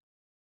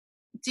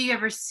 Do you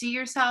ever see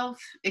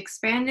yourself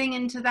expanding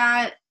into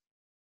that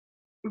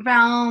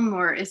realm,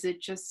 or is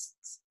it just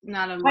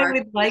not a I mark?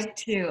 would like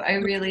to. I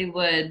really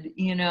would.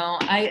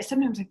 I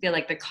sometimes I feel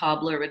like the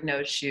cobbler with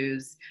no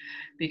shoes,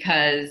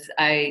 because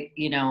I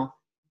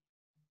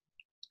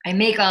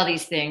make all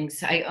these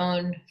things. I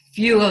own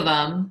few of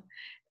them,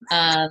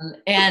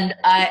 and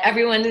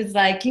everyone is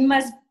like, "You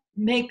must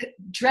make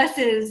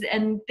dresses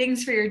and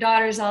things for your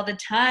daughters all the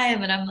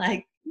time," and I'm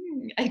like,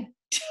 I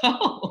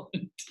don't.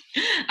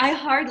 I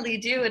hardly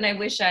do, and I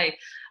wish I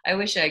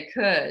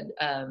could.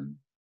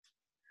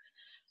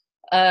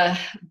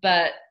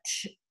 But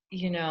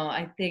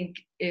I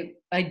think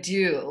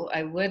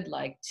I would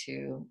like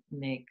to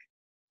make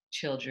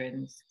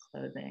children's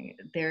clothing.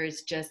 There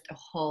is just a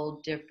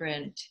whole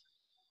different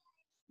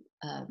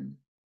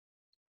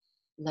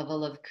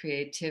level of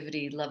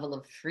creativity, level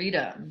of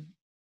freedom,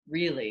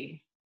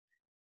 really,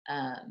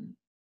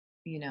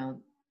 you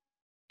know,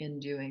 in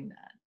doing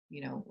that.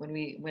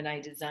 When I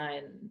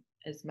design,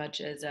 as much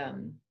as I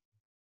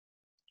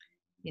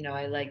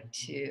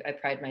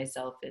pride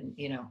myself in,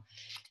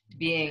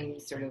 being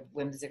sort of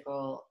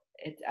whimsical.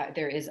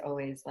 There is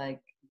always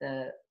like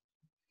the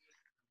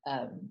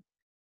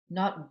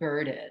not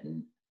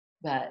burden,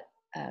 but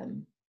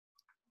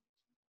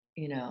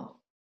you know,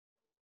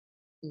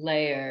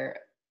 layer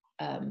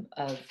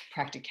of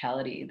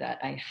practicality that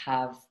I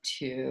have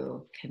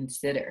to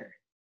consider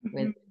Mm-hmm.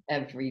 with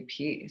every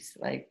piece.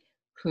 Like,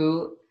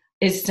 who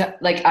is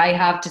like, I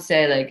have to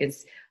say, like,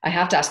 I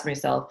have to ask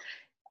myself,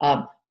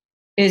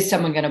 is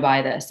someone going to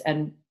buy this?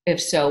 And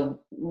if so,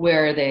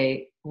 where are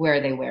they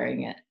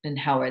wearing it, and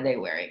how are they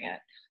wearing it?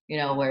 You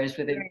know, whereas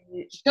with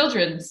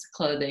children's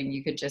clothing,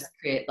 you could just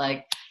create,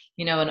 like,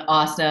 you know, an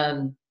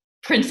awesome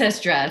princess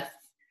dress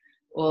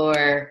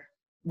or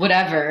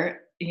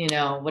whatever, you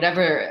know,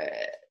 whatever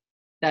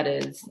that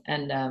is,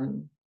 and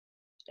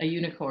a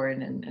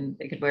unicorn, and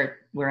they could wear it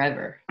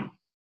wherever.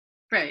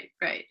 Right.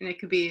 And it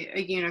could be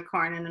a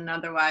unicorn in an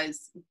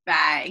otherwise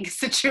bag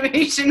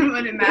situation.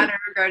 Wouldn't matter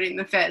regarding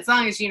the fit, as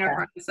long as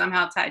unicorn is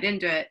somehow tied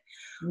into it.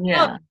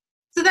 Yeah. Well,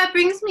 so that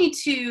brings me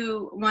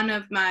to one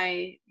of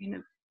my,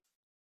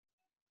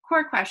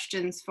 core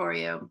questions for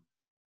you.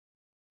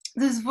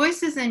 Those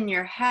voices in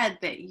your head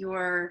that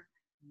you're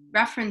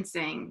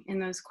referencing in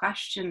those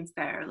questions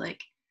there,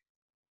 like,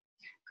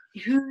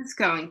 who's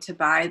going to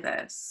buy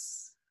this?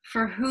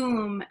 For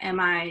whom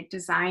am I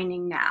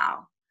designing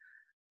now?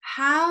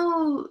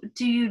 How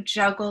do you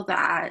juggle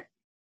that,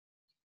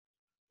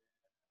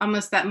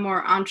 almost that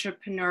more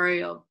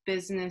entrepreneurial,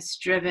 business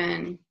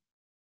driven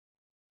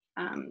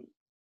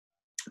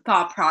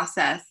thought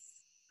process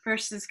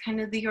versus kind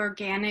of the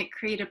organic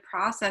creative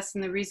process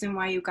and the reason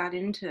why you got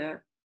into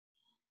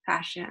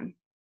fashion?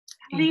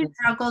 How do you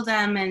juggle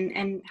them,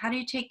 and how do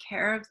you take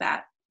care of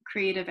that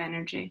creative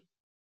energy?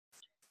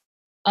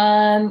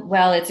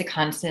 Well, it's a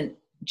constant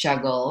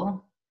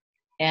juggle,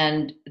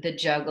 and the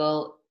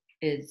juggle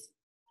is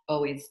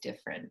always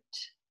different,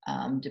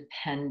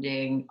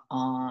 depending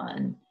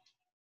on,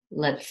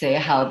 let's say,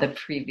 how the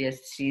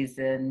previous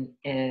season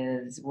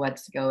is,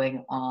 what's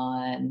going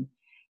on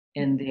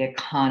in the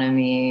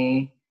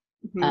economy,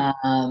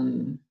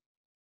 Mm-hmm.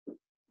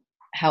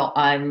 how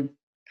I'm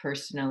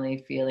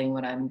personally feeling,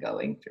 what I'm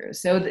going through.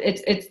 So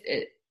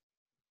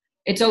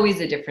it's always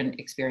a different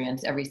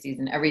experience every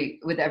season,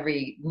 with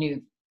every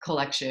new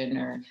collection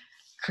or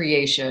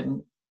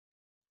creation.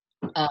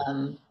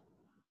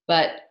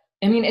 But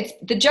I mean, it's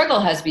the juggle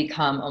has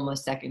become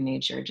almost second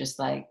nature, just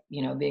like,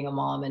 you know, being a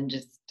mom and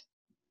just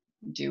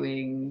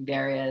doing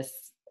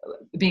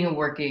being a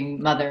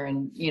working mother,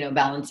 and, you know,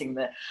 balancing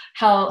the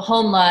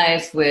home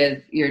life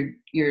with your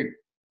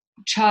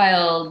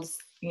child's,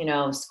 you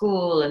know,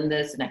 school and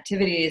this and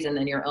activities, and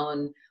then your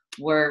own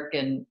work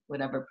and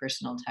whatever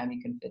personal time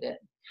you can fit in.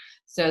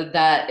 So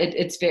that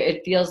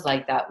it feels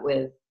like that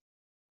with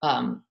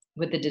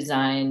the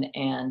design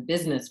and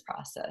business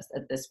process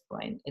at this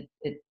point.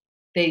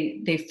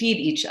 They feed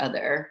each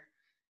other.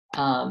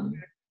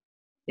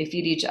 They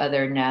feed each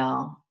other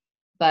now.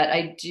 But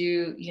I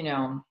do, you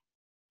know,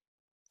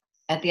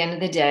 at the end of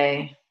the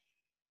day,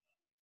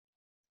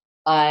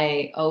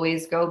 I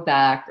always go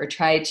back, or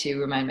try to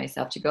remind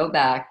myself to go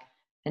back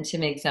and to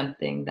make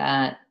something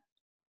that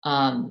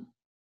um,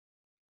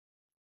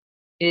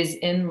 is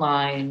in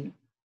line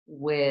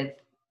with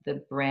the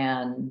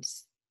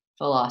brand's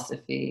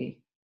philosophy,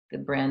 the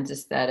brand's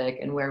aesthetic,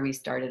 and where we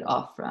started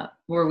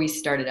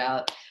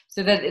out,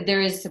 so that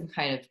there is some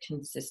kind of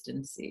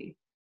consistency.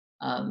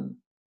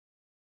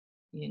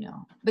 You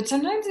know, but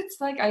sometimes it's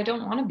like, I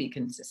don't want to be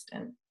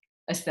consistent,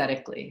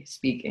 aesthetically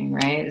speaking,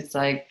 right? It's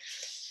like,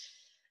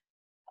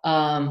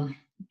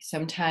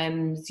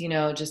 sometimes, you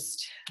know,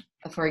 just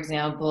for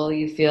example,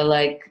 you feel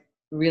like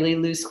really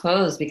loose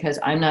clothes because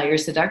I'm not your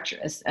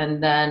seductress,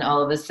 and then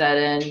all of a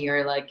sudden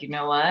you're like, you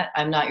know what,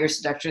 I'm not your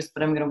seductress,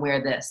 but I'm going to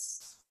wear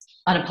this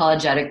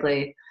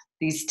unapologetically,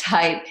 these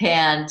tight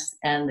pants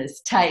and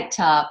this tight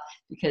top,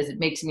 because it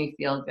makes me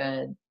feel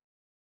good,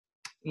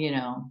 you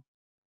know,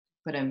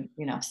 but I'm,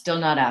 you know, still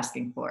not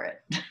asking for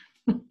it.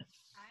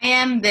 I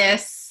am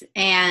this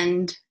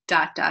and ...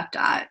 and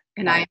I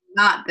Right. am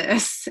not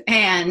this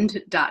and ...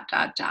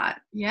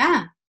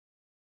 Yeah.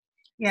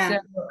 So,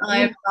 I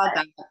you know, applaud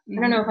that. I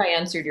don't know if I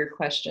answered your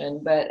question,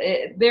 but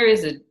there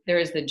is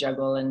the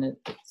juggle, and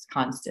it's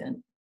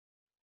constant.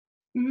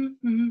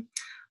 Mm-hmm. Mm-hmm.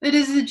 It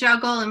is a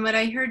juggle, and what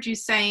I heard you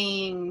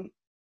saying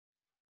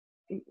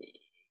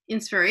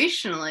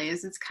inspirationally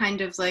is, it's kind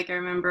of like, I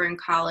remember in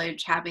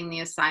college having the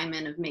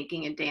assignment of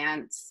making a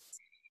dance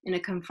in a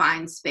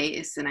confined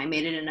space, and I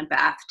made it in a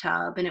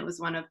bathtub, and it was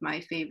one of my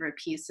favorite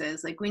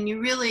pieces. Like, when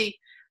you really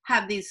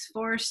have these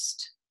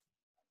forced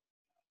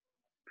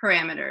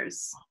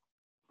parameters,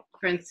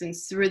 for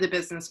instance, through the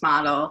business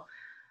model,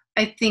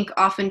 I think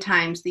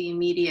oftentimes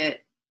the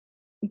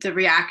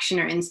reaction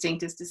or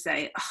instinct is to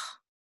say, oh,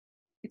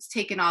 it's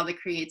taken all the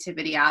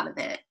creativity out of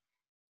it.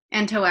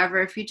 And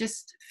however, if you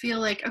just feel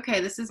like, okay,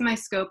 this is my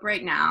scope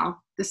right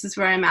now, this is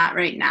where I'm at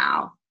right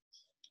now,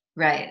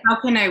 Right. how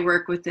can I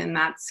work within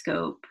that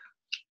scope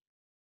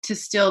to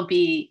still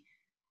be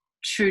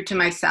true to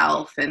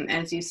myself, and,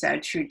 as you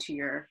said, true to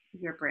your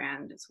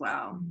brand as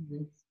well?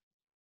 Mm-hmm.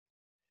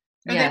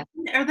 Are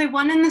Yeah. they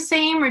one and the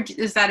same, or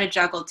is that a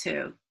juggle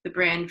too, the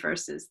brand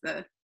versus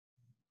the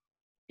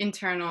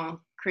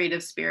internal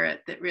creative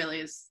spirit that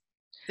really is?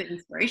 the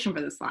inspiration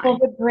for this Well, line?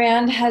 the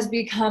brand has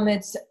become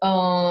its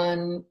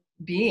own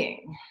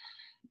being.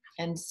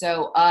 And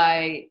so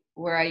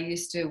where I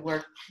used to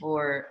work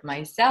for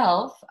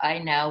myself, I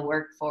now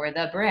work for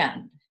the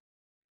brand.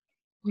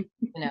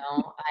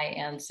 I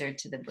answer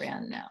to the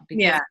brand now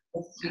because Yeah.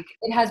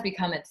 it has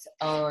become its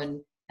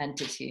own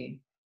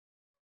entity.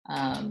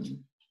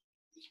 Um,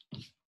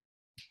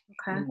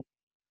 Okay.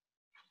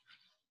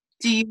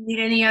 Do you need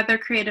any other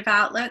creative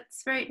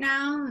outlets right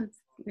now?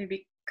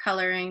 Maybe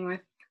coloring with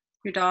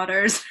your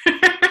daughters?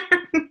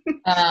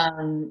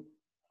 um,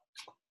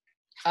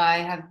 I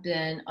have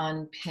been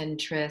on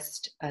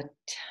Pinterest a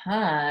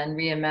ton,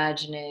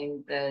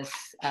 reimagining this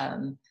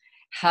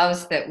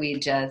house that we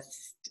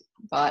just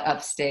bought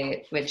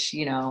upstate, which,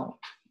 we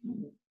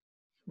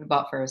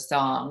bought for a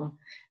song.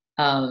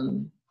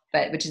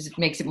 But which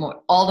makes it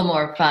all the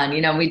more fun.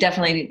 We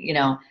definitely,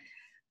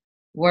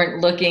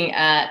 weren't looking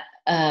at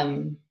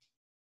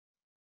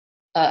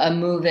a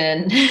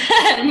move-in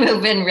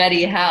move-in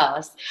ready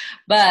house,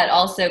 but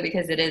also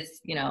because it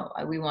is,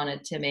 we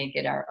wanted to make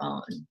it our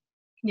own.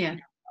 Yeah.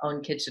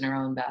 Own kitchen, our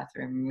own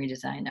bathroom,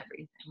 redesign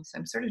everything. So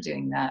I'm sort of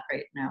doing that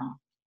right now.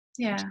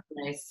 Yeah.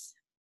 Nice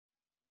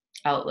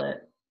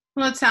outlet.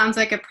 Well, it sounds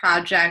like a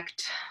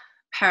project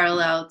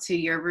parallel to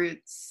your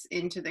roots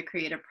into the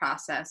creative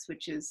process,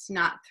 which is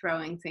not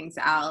throwing things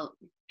out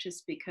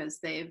just because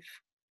they've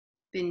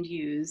been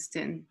used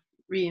and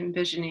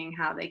re-envisioning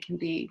how they can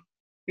be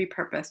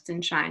repurposed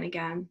and shine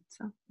again.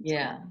 So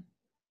Yeah.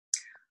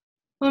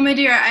 well, my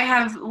dear, I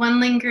have one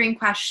lingering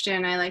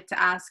question I like to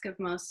ask of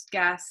most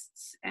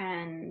guests,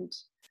 and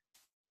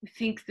I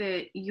think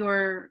that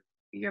your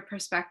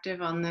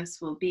perspective on this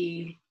will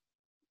be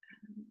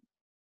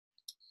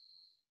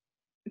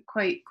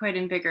quite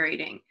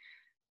invigorating.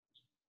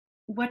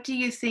 What do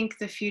you think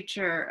the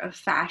future of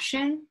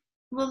fashion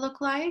will look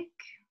like?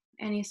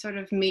 Any sort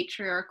of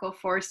matriarchal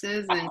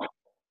forces, and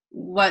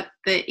what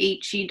the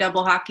HE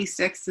double hockey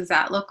sticks does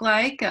that look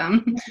like?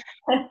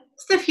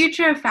 What's the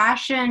future of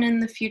fashion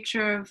and the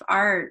future of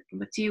art?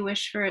 What do you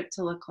wish for it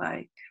to look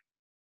like?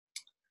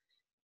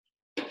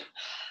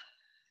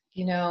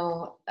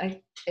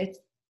 It's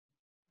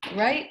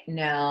right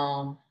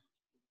now,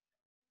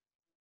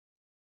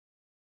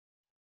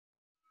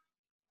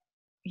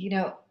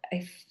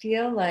 I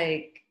feel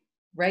like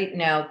right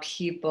now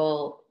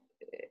people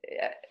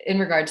in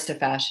regards to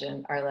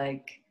fashion are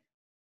like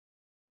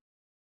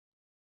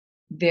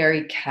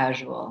very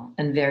casual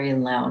and very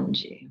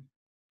loungy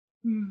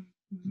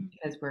Mm-hmm.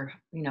 because we're,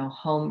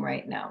 home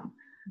right now.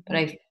 But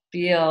I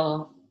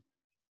feel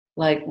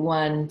like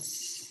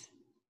once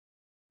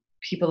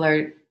people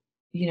are,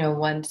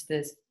 once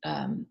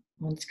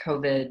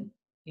COVID,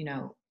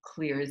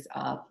 clears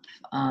up,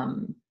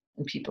 and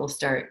people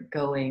start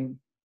going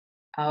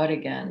out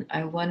again,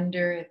 I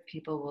wonder if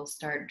people will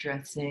start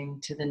dressing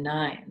to the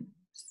nines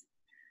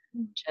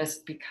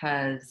just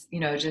because,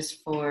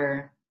 just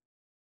for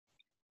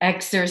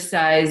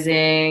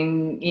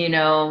exercising,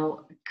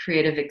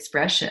 creative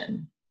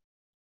expression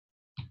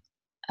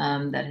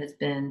that has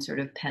been sort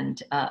of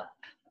pent up.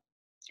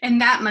 And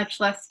that much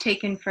less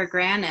taken for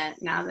granted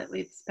now that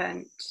we've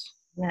spent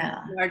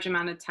Yeah. a large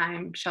amount of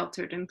time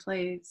sheltered in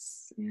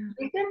place. Yeah.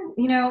 We've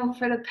been,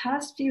 for the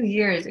past few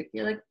years, I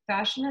feel like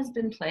fashion has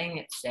been playing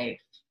it safe,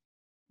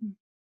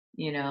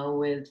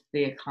 with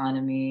the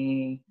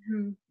economy.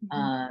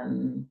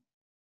 Mm-hmm.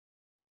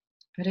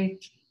 But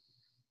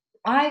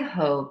I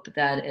hope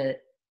that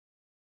it,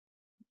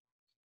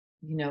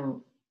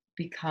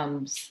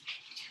 becomes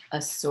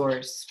a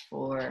source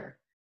for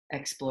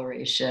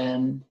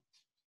exploration,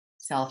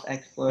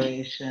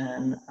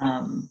 self-exploration,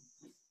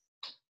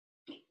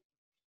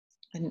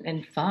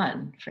 and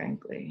fun,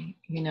 frankly.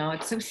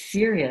 It's so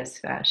serious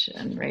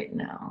fashion right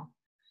now.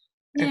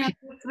 Yeah,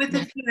 with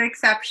a few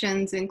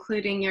exceptions,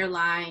 including your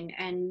line,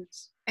 and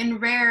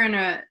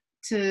rare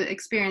to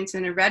experience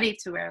in a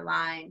ready-to-wear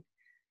line,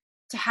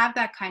 to have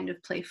that kind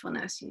of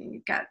playfulness.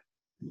 You've got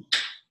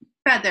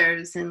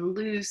feathers and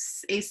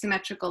loose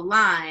asymmetrical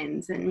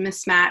lines and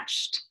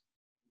mismatched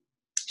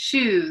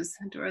shoes.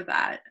 Adore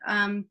that.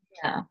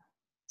 Yeah.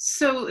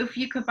 So if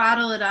you could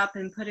bottle it up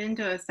and put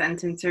into a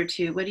sentence or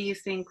two, what do you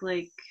think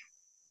like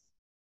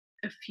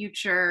a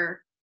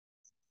future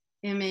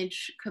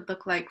image could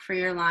look like for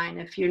your line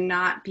if you're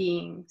not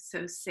being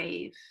so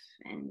safe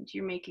and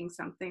you're making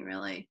something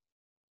really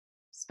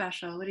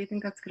special? What do you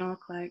think that's going to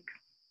look like?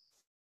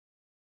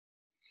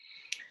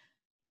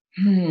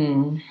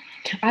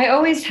 I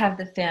always have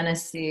the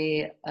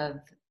fantasy of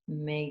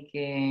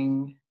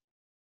making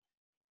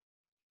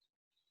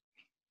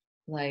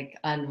like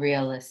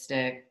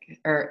unrealistic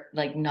or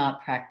like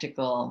not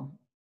practical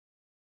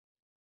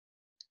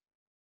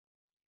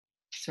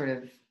sort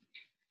of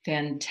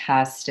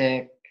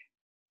fantastic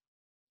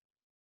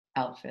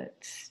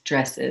outfits,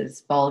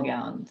 dresses, ball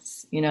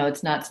gowns.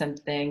 It's not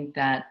something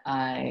that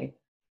I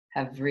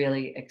have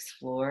really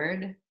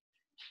explored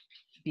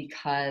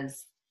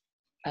because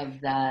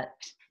of that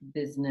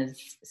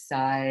business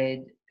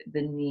side,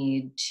 the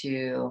need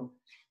to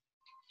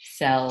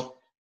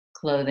sell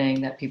clothing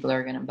that people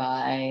are going to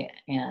buy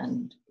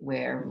and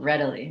wear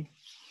readily.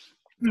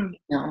 Mm.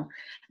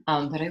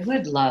 But I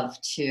would love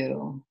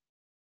to,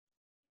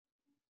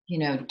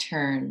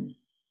 turn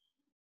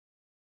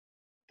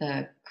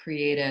the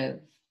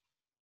creative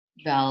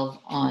valve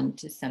on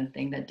to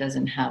something that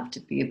doesn't have to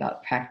be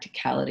about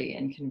practicality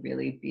and can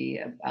really be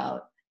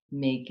about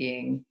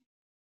making,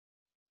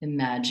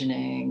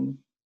 imagining,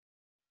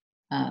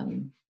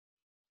 um,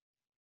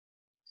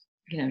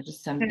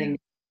 just something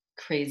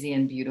crazy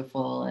and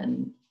beautiful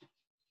and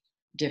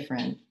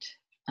different.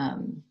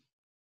 And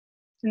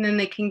then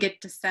they can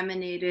get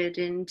disseminated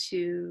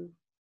into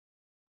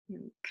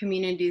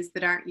communities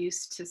that aren't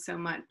used to so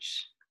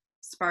much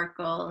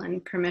sparkle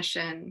and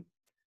permission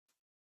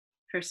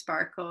for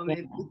sparkle,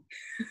 maybe.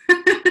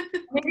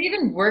 Maybe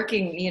even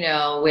working,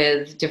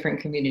 with different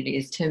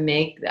communities to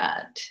make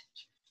that,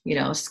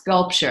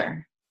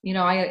 sculpture.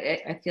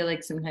 I feel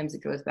like sometimes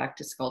it goes back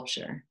to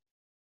sculpture.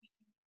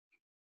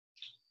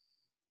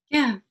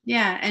 Yeah.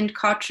 And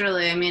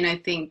culturally, I mean, I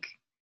think,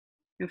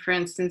 for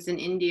instance, in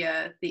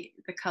India, the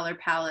color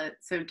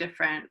palette's so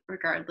different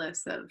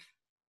regardless of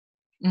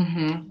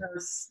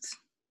most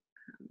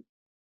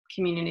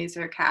communities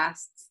or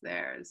castes.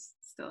 Theirs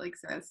still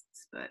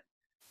exists, but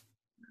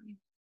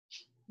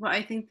well,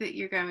 I think that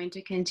you're going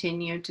to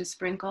continue to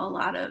sprinkle a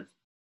lot of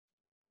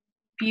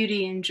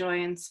beauty and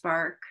joy and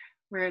spark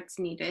where it's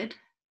needed,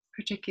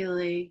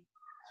 particularly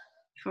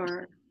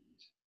for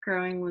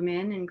growing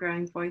women and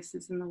growing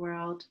voices in the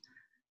world.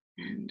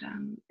 And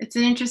it's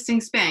an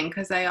interesting spin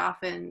because I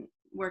often,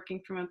 working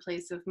from a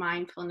place of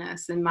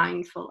mindfulness and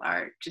mindful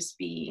art, just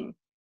being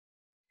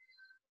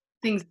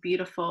things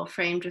beautiful,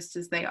 framed just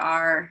as they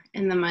are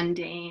in the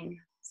mundane.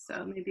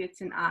 So maybe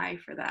it's an eye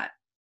for that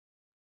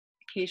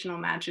occasional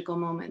magical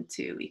moment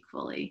too,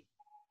 equally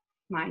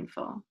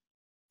mindful.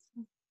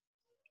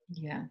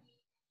 Yeah.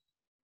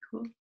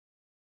 Cool.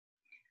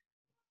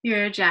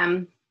 You're a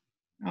gem.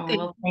 Oh,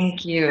 well,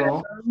 thank you.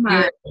 So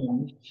much.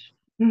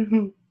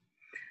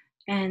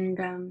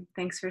 And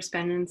thanks for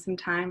spending some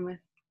time with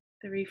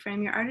the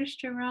Reframe Your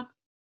Artistry world.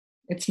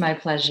 It's my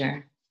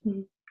pleasure.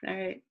 All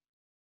right.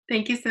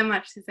 Thank you so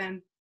much,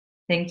 Suzanne.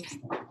 Thanks.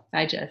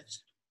 Bye,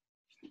 Jess.